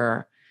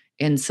leader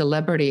in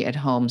celebrity at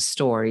home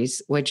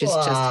stories, which is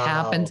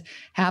just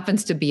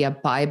happens to be a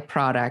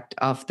byproduct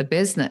of the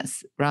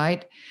business,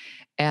 right?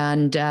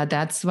 And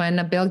that's when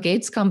a Bill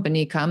Gates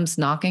company comes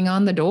knocking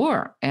on the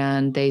door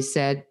and they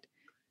said,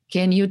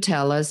 can you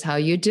tell us how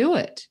you do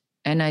it?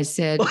 And I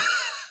said,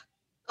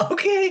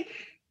 okay.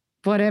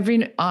 What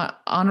every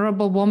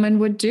honorable woman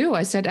would do.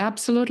 I said,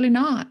 absolutely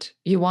not.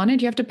 You want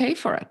it, you have to pay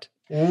for it.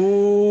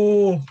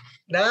 Ooh,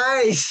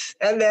 nice.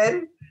 And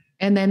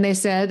then they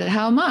said,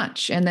 how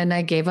much? And then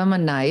I gave them a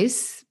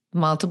nice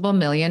multiple $1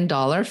 million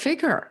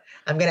figure.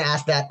 I'm gonna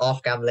ask that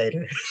off cam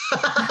later.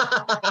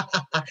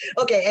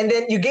 Okay, and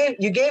then you gave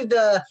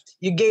the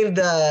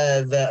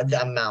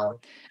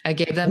amount. I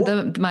gave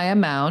them my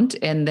amount,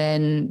 and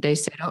then they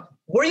said, "Oh."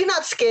 Were you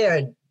not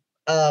scared,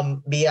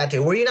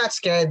 Beate? Were you not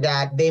scared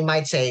that they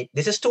might say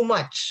this is too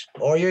much,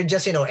 or you're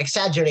just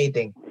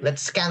exaggerating?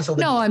 Let's cancel.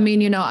 No, I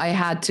mean, I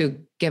had to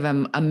give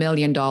him $1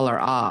 million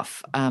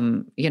off. I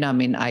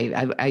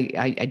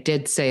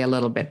did say a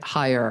little bit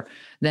higher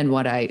than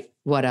what I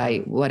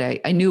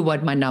knew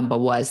what my number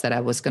was that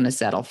I was going to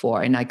settle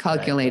for, and I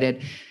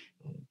calculated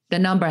the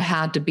number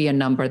had to be a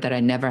number that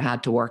I never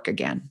had to work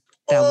again.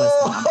 That was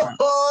the number.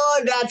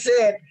 Oh, that's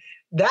it.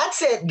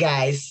 That's it,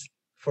 guys.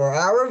 For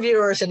our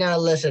viewers and our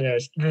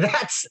listeners,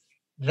 that's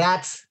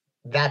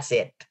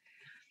it.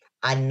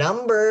 A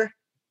number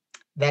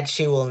that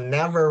she will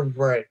never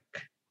work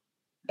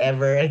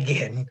ever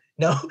again.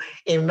 No,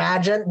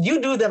 imagine.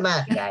 You do the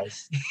math,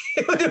 guys.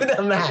 You do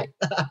the math.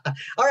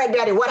 All right,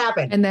 Daddy, what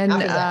happened? And then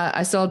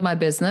I sold my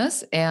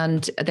business,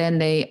 and then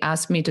they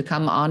asked me to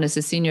come on as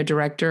a senior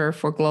director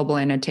for global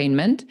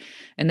entertainment.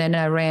 And then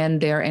I ran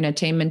their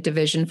entertainment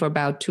division for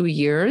about 2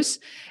 years.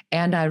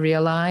 And I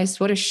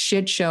realized what a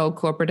shit show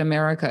corporate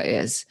America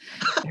is.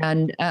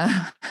 And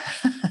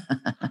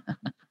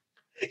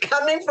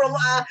coming from,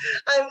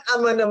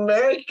 I'm an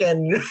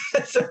American.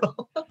 So.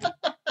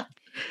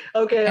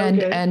 Okay.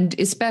 And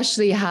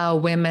especially how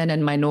women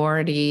and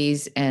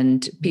minorities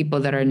and people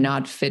that are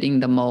not fitting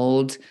the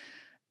mold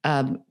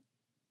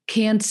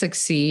can't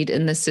succeed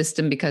in the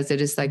system because it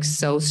is like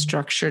so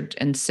structured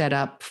and set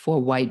up for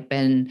white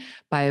men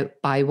by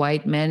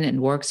white men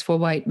and works for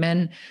white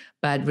men,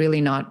 but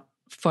really not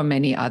for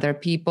many other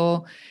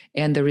people.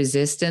 And the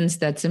resistance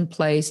that's in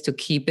place to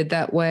keep it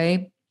that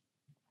way,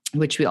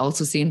 which we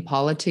also see in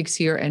politics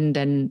here. And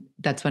then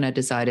that's when I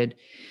decided,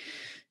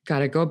 got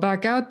to go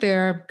back out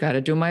there, got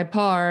to do my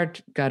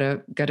part, got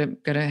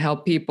to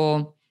help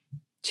people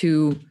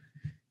to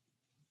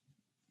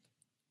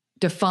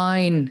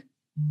define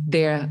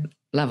their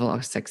level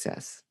of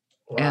success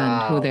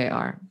and who they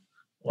are.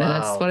 Wow.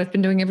 And that's what I've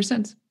been doing ever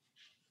since.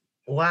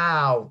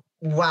 Wow.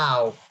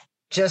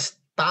 Just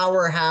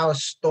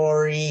powerhouse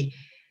story.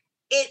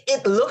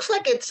 it looks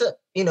like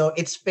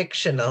it's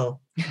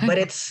fictional, but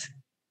it's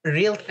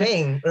real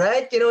thing,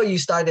 right? You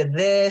started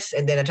this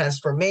and then a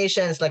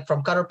transformation. It's like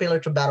from caterpillar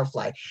to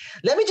butterfly.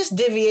 Let me just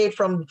deviate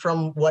from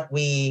what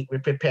we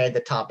prepared the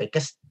topic,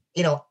 because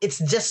it's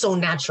just so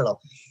natural.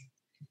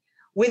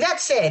 With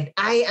that said,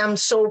 I am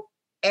so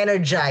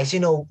energized.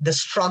 The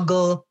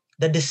struggle,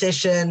 the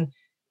decision,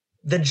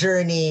 the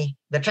journey,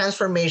 the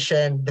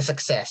transformation, the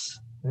success.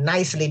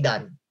 Nicely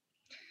done.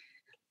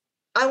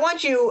 I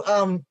want you,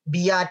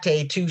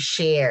 Biate, to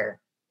share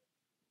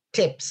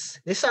tips.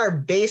 These are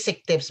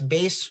basic tips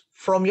based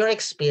from your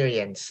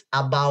experience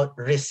about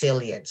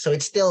resilience. So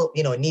it's still,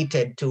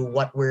 needed to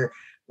what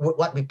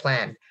we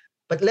planned.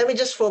 But let me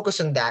just focus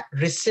on that.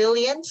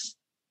 Resilience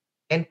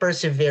and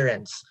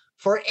perseverance.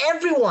 For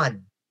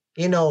everyone,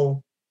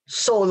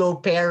 solo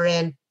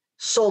parent,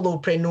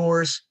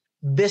 solopreneurs,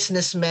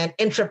 businessmen,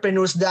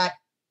 entrepreneurs that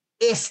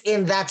is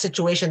in that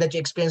situation that you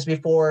experienced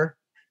before,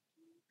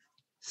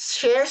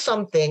 share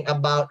something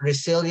about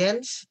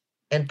resilience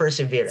and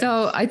perseverance.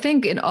 So I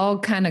think it all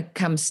kind of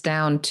comes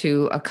down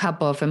to a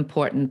couple of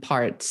important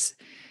parts.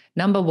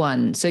 Number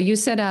one, so you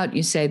set out,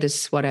 you say,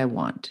 this is what I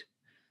want.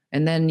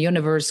 And then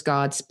universe,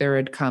 God,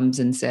 spirit comes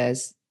and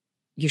says,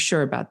 you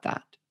sure about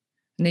that?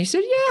 And they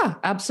said, yeah,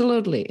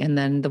 absolutely. And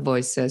then the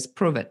voice says,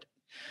 prove it.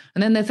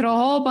 And then they throw a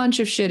whole bunch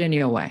of shit in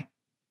your way,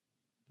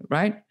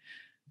 right?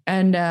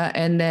 And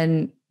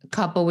then a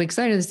couple of weeks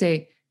later, they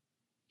say,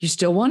 you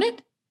still want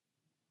it?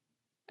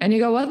 And you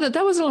go, well,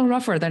 that was a little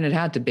rougher than it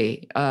had to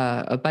be.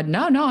 But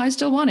no, I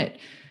still want it.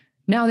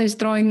 Now they're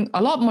throwing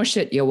a lot more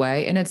shit your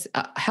way, and it's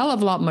a hell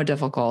of a lot more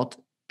difficult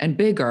and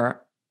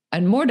bigger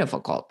and more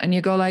difficult. And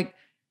you go like,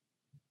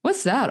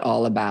 what's that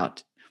all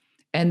about?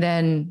 And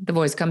then the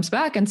voice comes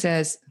back and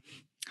says,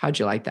 how'd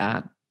you like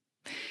that?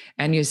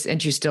 And you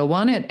still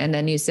want it. And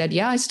then you said,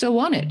 yeah, I still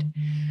want it.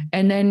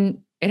 And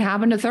then it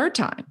happened a third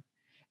time.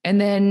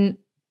 And then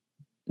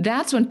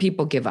that's when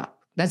people give up.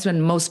 That's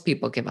when most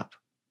people give up,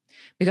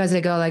 because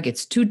they go like,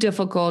 it's too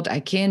difficult. I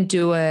can't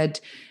do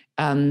it.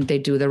 They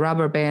do the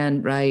rubber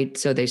band, right?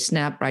 So they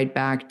snap right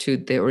back to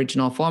the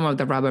original form of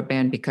the rubber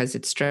band because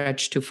it's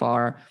stretched too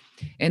far,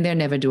 and they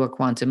never do a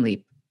quantum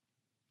leap.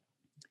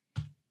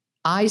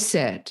 I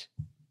said,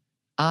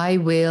 I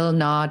will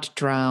not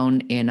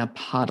drown in a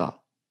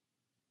puddle.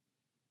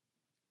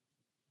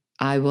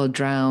 I will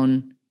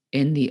drown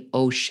in the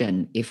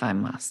ocean if I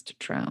must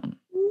drown.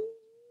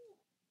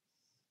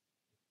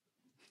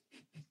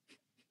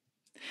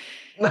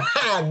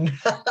 Man.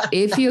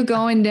 If you're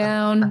going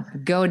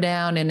down, go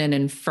down in an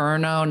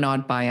inferno,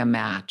 not by a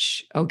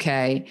match.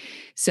 Okay.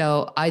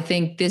 So I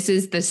think this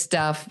is the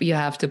stuff you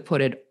have to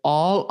put it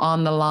all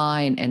on the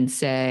line and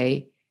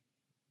say,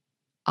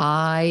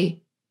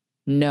 I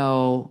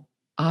know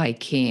I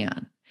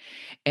can.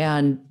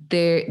 And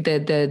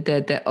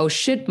the oh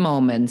shit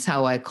moments,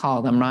 how I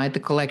call them, right? The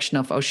collection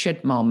of oh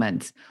shit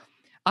moments.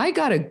 I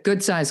got a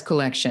good size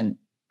collection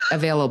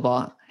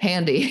available,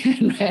 handy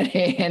and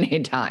ready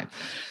anytime,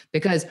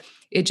 because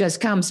it just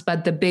comes.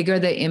 But the bigger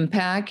the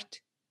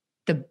impact,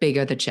 the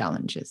bigger the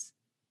challenges.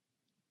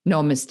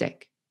 No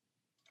mistake.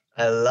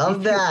 I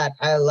love that.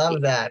 I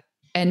love that.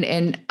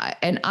 And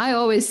I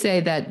always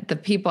say that the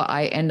people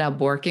I end up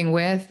working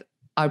with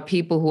are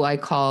people who I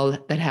call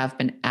that have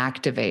been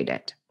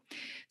activated.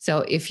 So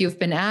if you've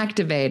been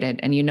activated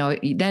and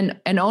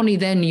then, and only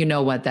then you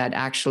know what that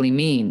actually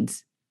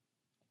means,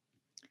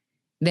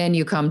 then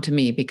you come to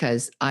me,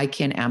 because I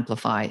can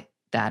amplify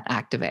that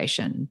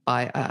activation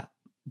by a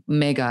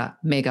mega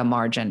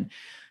margin,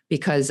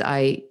 because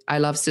I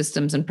love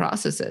systems and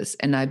processes,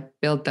 and I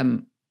built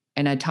them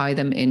and I tie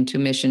them into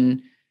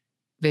mission,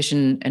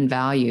 vision, and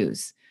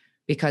values,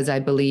 because I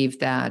believe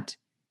that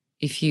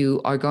if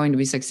you are going to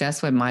be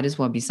successful, it might as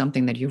well be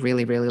something that you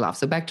really, really love.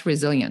 So back to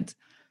resilience.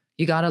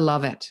 You got to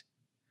love it.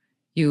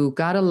 You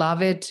got to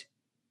love it.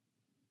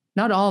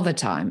 Not all the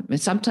time.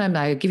 And sometimes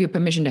I give you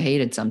permission to hate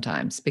it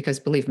sometimes, because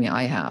believe me,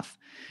 I have.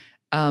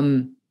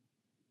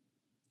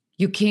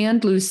 You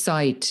can't lose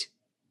sight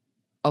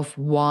of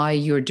why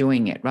you're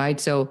doing it, right?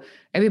 So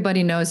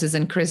everybody knows this,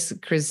 and Chris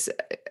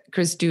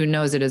Du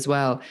knows it as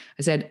well.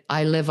 I said,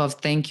 I live off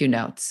thank you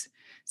notes.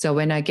 So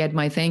when I get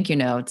my thank you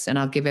notes, and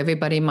I'll give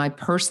everybody my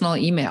personal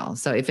email.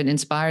 So if it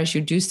inspires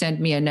you, do send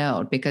me a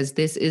note, because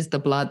this is the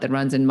blood that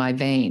runs in my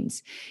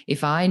veins.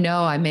 If I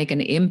know I make an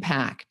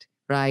impact,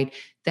 right,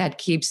 that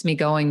keeps me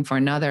going for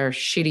another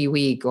shitty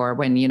week, or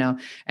when,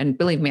 and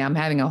believe me, I'm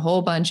having a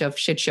whole bunch of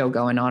shit show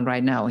going on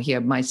right now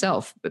here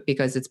myself,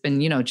 because it's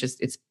been,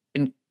 it's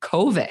been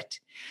COVID,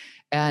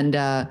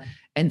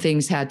 and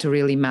things had to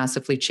really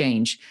massively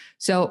change.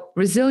 So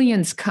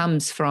resilience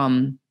comes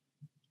from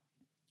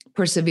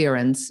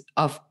perseverance,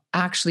 of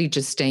actually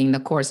just staying the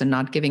course and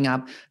not giving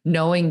up,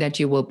 knowing that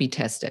you will be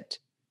tested.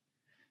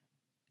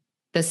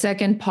 The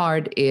second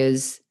part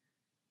is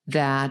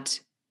that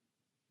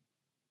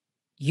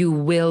you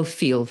will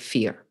feel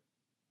fear.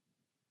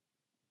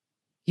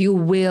 You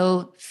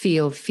will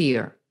feel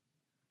fear,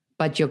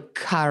 but your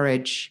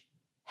courage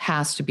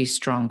has to be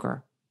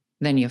stronger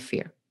than your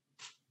fear.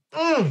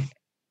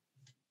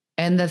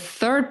 And the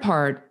third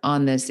part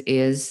on this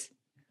is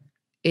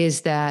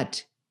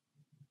that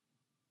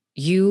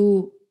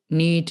you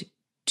need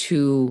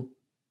to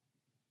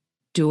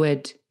do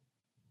it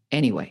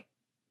anyway.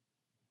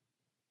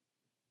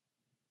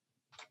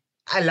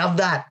 I love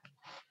that.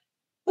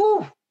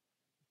 Woo.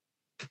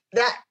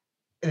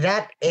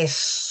 That is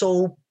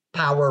so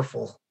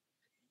powerful.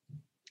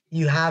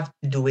 You have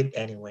to do it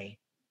anyway,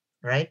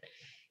 right?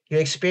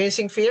 You're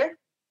experiencing fear,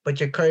 but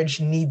your courage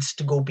needs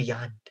to go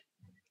beyond,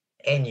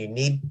 and you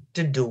need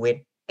to do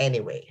it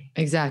anyway.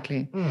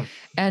 Exactly.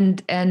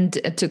 And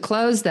to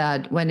close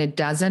that, when it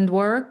doesn't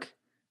work,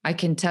 I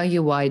can tell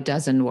you why it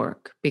doesn't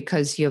work,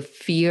 because your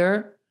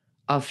fear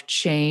of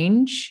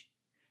change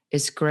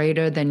is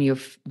greater than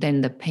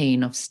the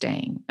pain of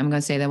staying. I'm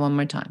going to say that one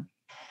more time.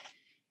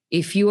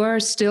 If you are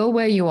still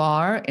where you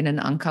are in an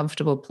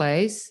uncomfortable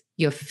place,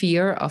 your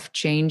fear of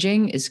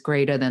changing is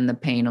greater than the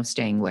pain of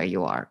staying where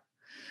you are.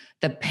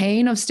 The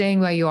pain of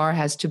staying where you are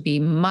has to be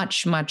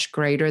much, much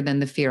greater than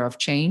the fear of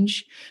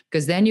change,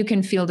 because then you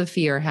can feel the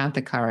fear, have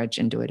the courage,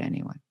 and do it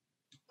anyway.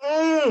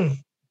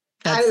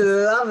 I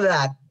love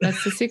that.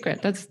 That's the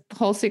secret. That's the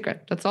whole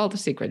secret. That's all the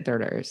secret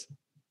there is.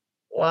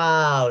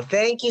 Wow.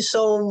 Thank you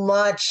so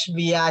much,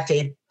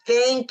 Beate.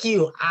 Thank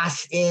you.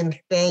 As in,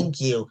 thank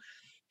you.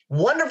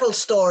 Wonderful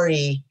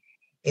story,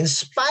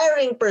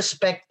 inspiring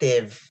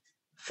perspective,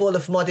 full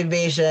of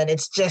motivation.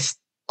 It's just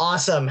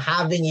awesome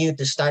having you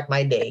to start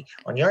my day.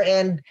 On your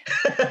end,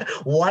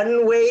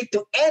 one way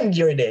to end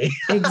your day.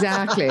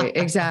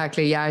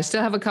 Exactly. Yeah, I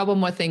still have a couple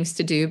more things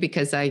to do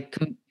because I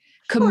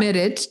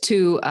committed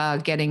to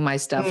getting my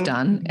stuff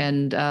done,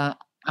 and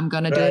I'm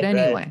going to do it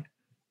anyway.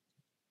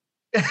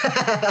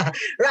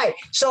 Right.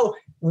 So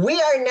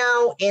we are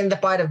now in the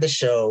part of the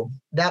show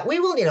that we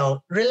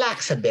will,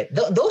 relax a bit.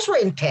 Those were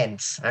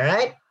intense. All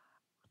right.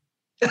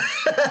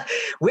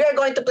 We are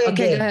going to play a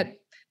game. Go ahead.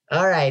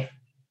 All right.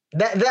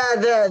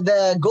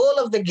 The goal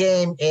of the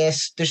game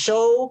is to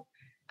show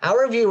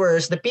our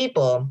viewers, the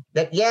people,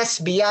 that yes,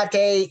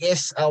 Beate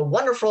is a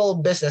wonderful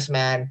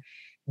businessman,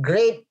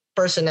 great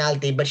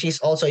personality, but she's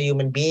also a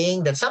human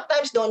being that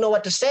sometimes don't know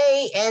what to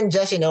say and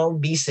just,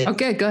 be silly.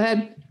 Okay, go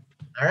ahead.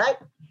 All right.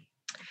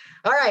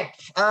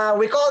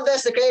 We call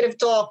this the Creative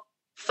Talk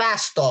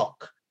Fast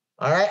Talk.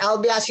 All right. I'll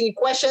be asking you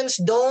questions.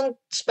 Don't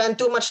spend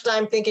too much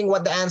time thinking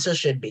what the answer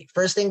should be.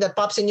 First thing that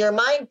pops in your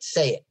mind,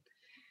 say it.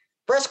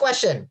 First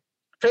question.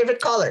 Favorite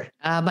color?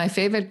 My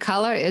favorite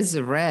color is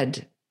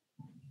red.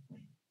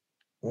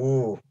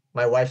 Ooh,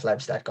 my wife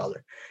loves that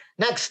color.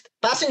 Next,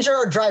 passenger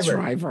or driver?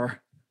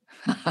 Driver.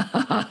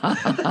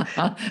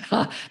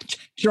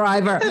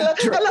 Driver. I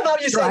love how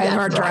you say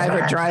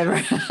that.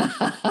 Driver.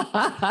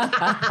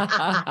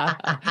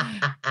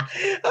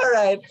 All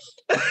right.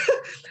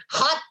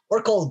 Hot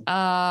or cold?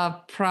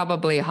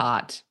 Probably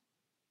hot.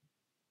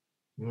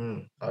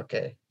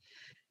 Okay.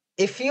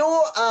 If you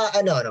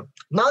no.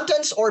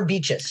 Mountains or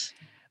beaches?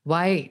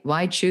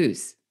 Why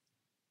choose?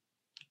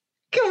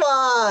 Come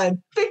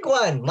on, pick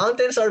one.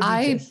 Mountains or beaches?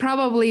 I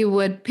probably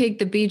would pick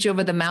the beach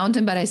over the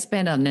mountain, but I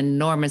spend an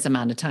enormous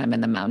amount of time in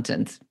the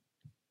mountains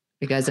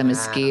because I'm a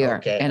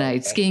skier,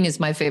 and skiing is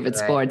my favorite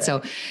sport.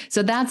 Right.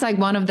 So that's like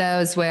one of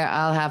those where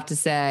I'll have to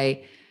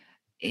say,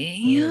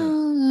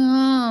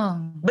 yeah.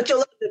 But you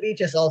love the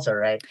beaches also,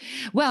 right?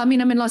 Well, I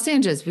mean, I'm in Los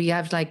Angeles. We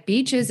have like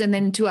beaches, and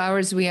then 2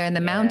 hours we are in the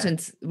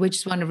mountains, which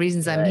is one of the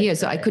reasons I'm here.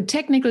 So I could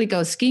technically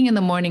go skiing in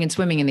the morning and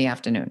swimming in the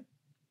afternoon.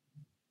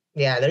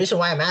 Yeah, the reason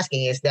why I'm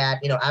asking is that,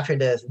 after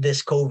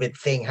this COVID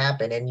thing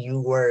happened and you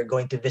were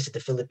going to visit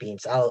the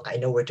Philippines, I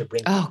know where to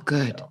bring you. Oh,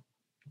 good. So.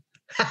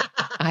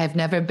 I have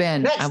never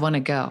been. Next. I want to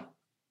go.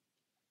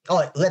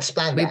 Oh, let's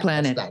plan that. We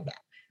plan it.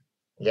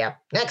 Yeah.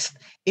 Next,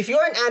 if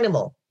you're an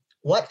animal,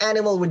 what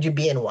animal would you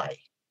be and why?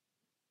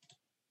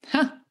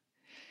 I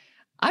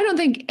don't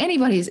think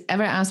anybody's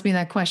ever asked me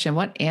that question.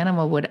 What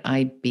animal would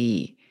I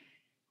be?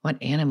 I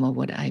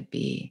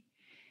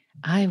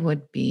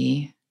would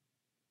be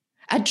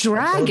a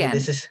dragon.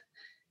 This is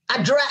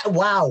a dragon.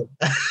 Wow.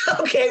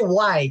 Okay,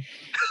 why?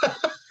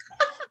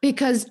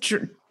 Because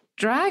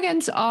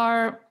dragons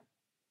are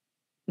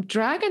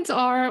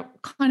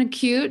kind of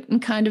cute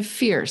and kind of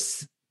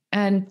fierce.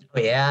 And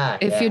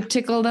if you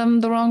tickle them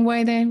the wrong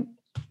way, they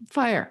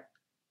fire.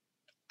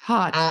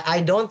 Hot.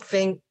 I don't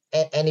think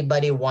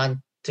anybody want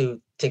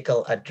to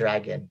tickle a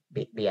dragon,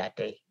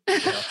 Beate.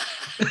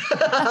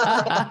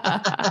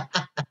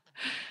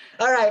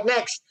 All right,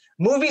 next.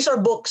 Movies or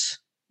books?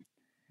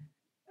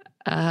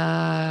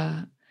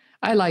 I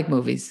like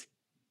movies.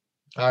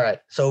 All right.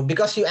 So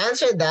because you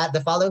answered that, the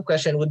following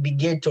question would be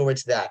geared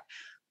towards that.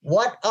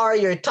 What are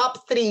your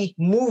top 3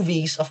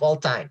 movies of all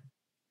time?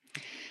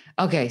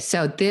 Okay,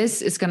 so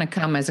this is going to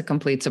come as a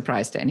complete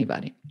surprise to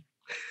anybody.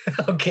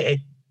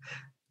 Okay.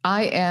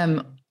 I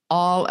am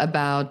all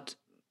about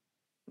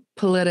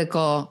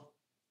political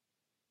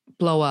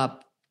blow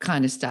up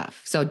kind of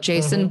stuff. So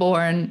Jason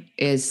Bourne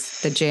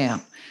is the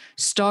jam.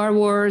 Star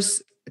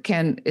Wars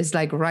is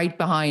like right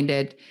behind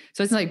it.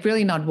 So it's like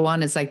really not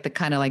one, it's like the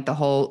kind of like the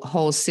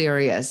whole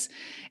series.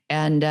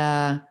 And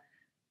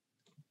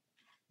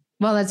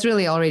Well, that's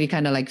really already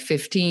kind of like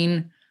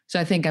 15. So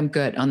I think I'm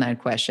good on that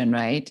question,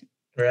 right?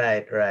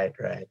 Right.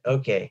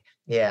 Okay.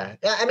 Yeah.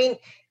 I mean,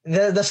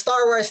 the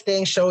Star Wars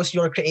thing shows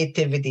your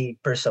creativity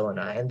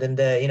persona, and then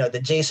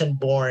the Jason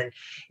Bourne,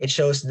 it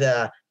shows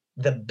the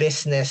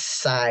business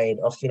side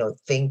of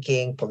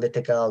thinking,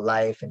 political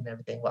life, and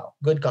everything. Well,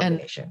 good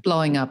combination. And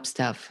blowing up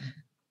stuff.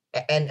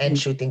 And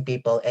shooting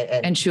people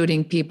and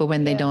shooting people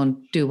when they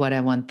don't do what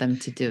I want them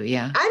to do.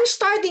 Yeah. I'm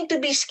starting to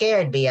be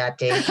scared, Beate.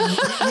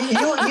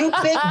 you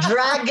pick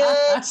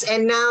dragons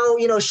and now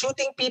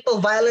shooting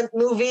people, violent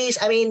movies.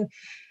 I mean,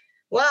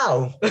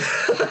 wow.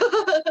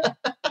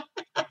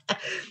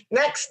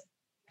 Next,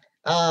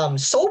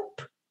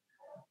 soap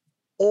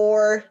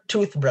or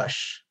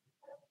toothbrush?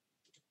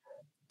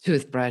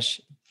 Toothbrush.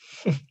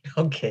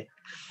 Okay.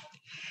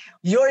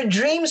 Your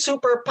dream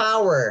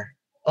superpower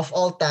of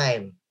all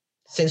time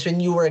since when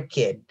you were a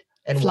kid,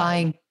 and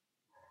flying. Why?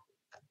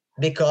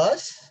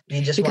 Because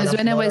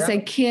when I was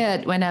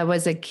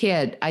a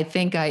kid, I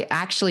think I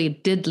actually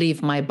did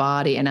leave my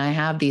body, and I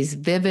have these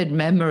vivid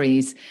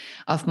memories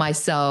of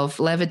myself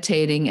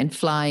levitating and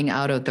flying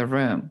out of the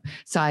room.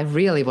 So I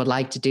really would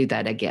like to do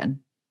that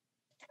again.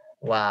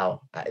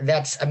 Wow.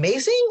 That's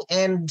amazing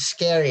and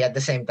scary at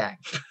the same time.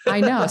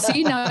 I know.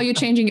 See, now you're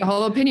changing your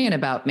whole opinion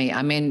about me.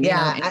 I mean,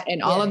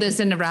 and all of this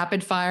in a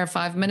rapid fire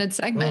 5-minute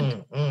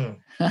segment.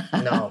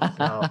 No.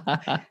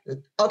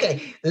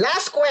 Okay.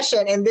 Last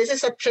question. And this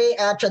is a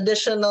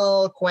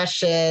traditional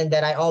question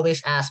that I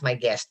always ask my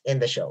guest in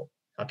the show.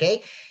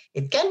 Okay.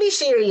 It can be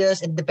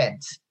serious. It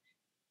depends.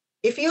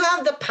 If you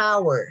have the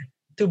power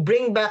to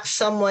bring back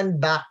someone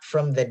back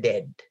from the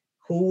dead,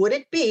 who would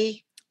it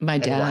be? My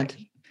dad. Why?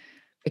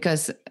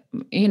 Because,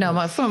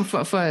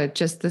 for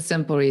just the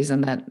simple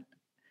reason that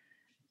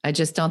I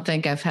just don't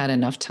think I've had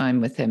enough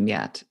time with him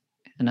yet,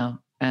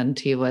 and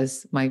he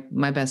was my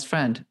best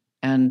friend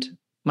and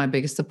my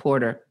biggest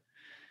supporter.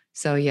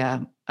 So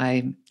yeah,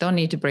 I don't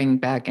need to bring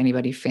back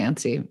anybody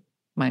fancy.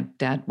 My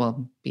dad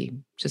will be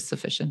just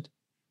sufficient.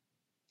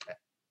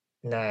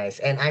 Nice.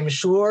 And I'm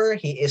sure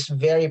he is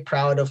very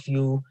proud of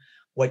you,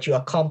 what you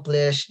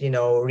accomplished,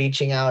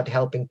 reaching out,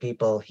 helping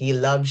people. He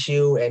loves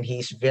you and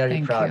he's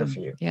very proud of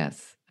you.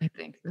 Yes, I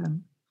think so.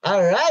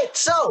 All right.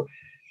 So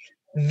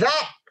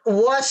that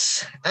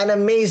was an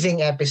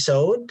amazing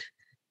episode.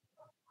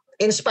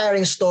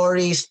 Inspiring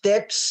stories,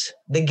 tips,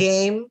 the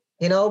game,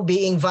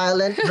 being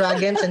violent,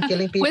 dragons and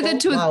killing people. With a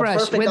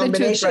toothbrush. Wow, with a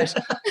toothbrush.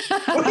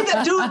 With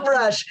a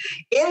toothbrush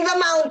in the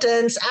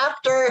mountains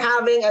after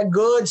having a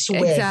good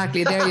swim.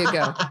 Exactly. There you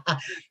go.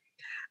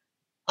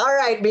 All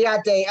right,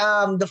 Beate.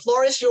 The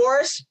floor is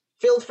yours.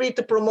 Feel free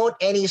to promote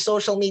any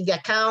social media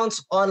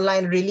accounts,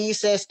 online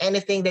releases,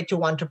 anything that you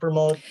want to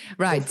promote.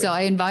 Right. So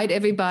I invite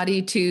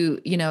everybody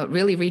to,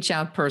 really reach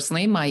out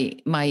personally.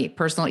 My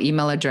personal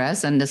email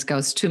address, and this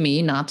goes to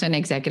me, not an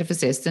executive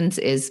assistant,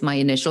 is my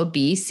initial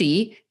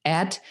BC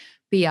at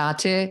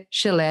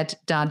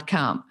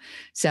beateshillette.com.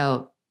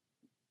 So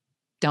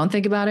don't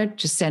think about it.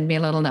 Just send me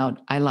a little note.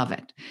 I love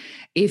it.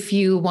 If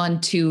you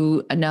want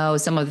to know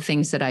some of the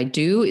things that I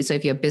do, so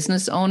if you're a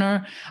business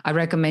owner, I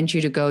recommend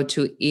you to go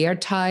to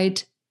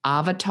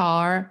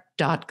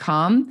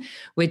airtightavatar.com,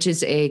 which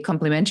is a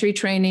complimentary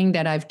training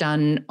that I've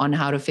done on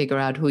how to figure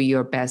out who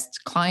your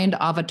best client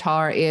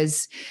avatar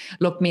is.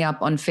 Look me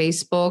up on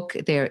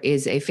Facebook. There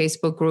is a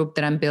Facebook group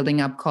that I'm building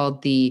up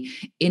called the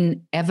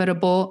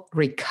Inevitable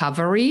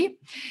Recovery.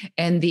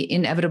 And the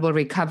Inevitable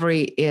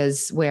Recovery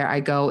is where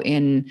I go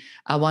in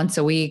once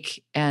a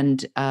week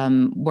and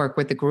work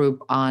with the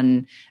group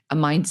on a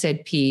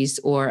mindset piece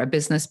or a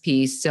business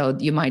piece. So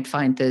you might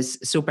find this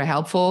super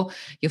helpful.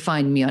 You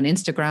find me on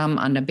Instagram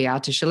under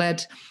Beate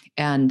Shillette,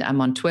 and I'm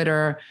on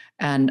Twitter,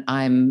 and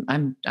I'm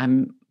on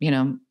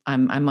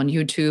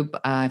YouTube.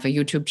 I have a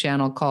YouTube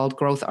channel called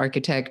Growth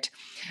Architect.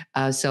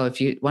 So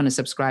if you want to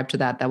subscribe to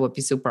that, that would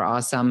be super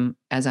awesome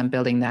as I'm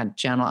building that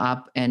channel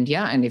up. And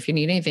and if you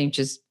need anything,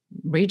 just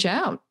reach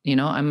out.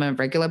 I'm a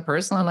regular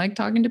person. I like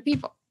talking to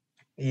people.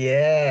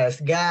 Yes,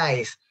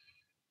 guys,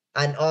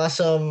 an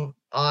awesome,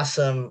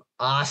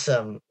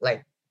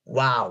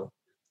 wow.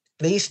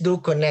 Please do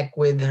connect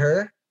with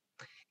her.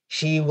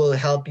 She will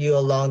help you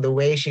along the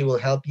way. She will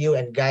help you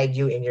and guide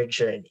you in your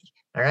journey.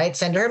 All right.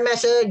 Send her a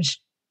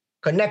message,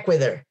 connect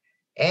with her,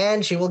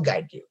 and she will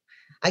guide you.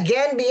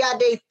 Again,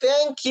 Beate,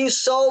 thank you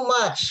so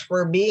much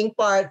for being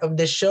part of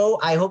the show.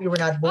 I hope you were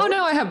not bored. Oh,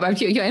 no, I have.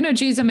 Your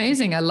energy is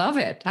amazing. I love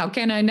it. How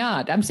can I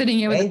not? I'm sitting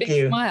here with a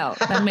big smile.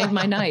 That made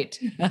my night.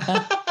 All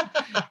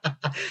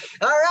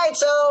right.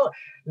 So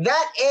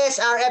that is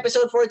our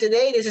episode for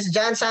today. This is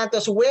John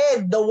Santos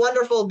with the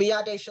wonderful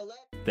Beate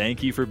Shillette.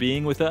 Thank you for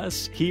being with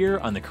us here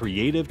on the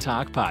Creative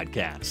Talk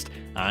Podcast.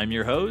 I'm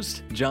your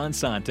host, John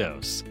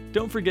Santos.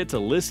 Don't forget to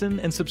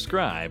listen and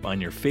subscribe on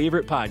your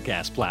favorite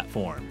podcast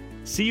platform.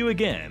 See you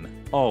again,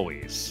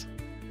 always.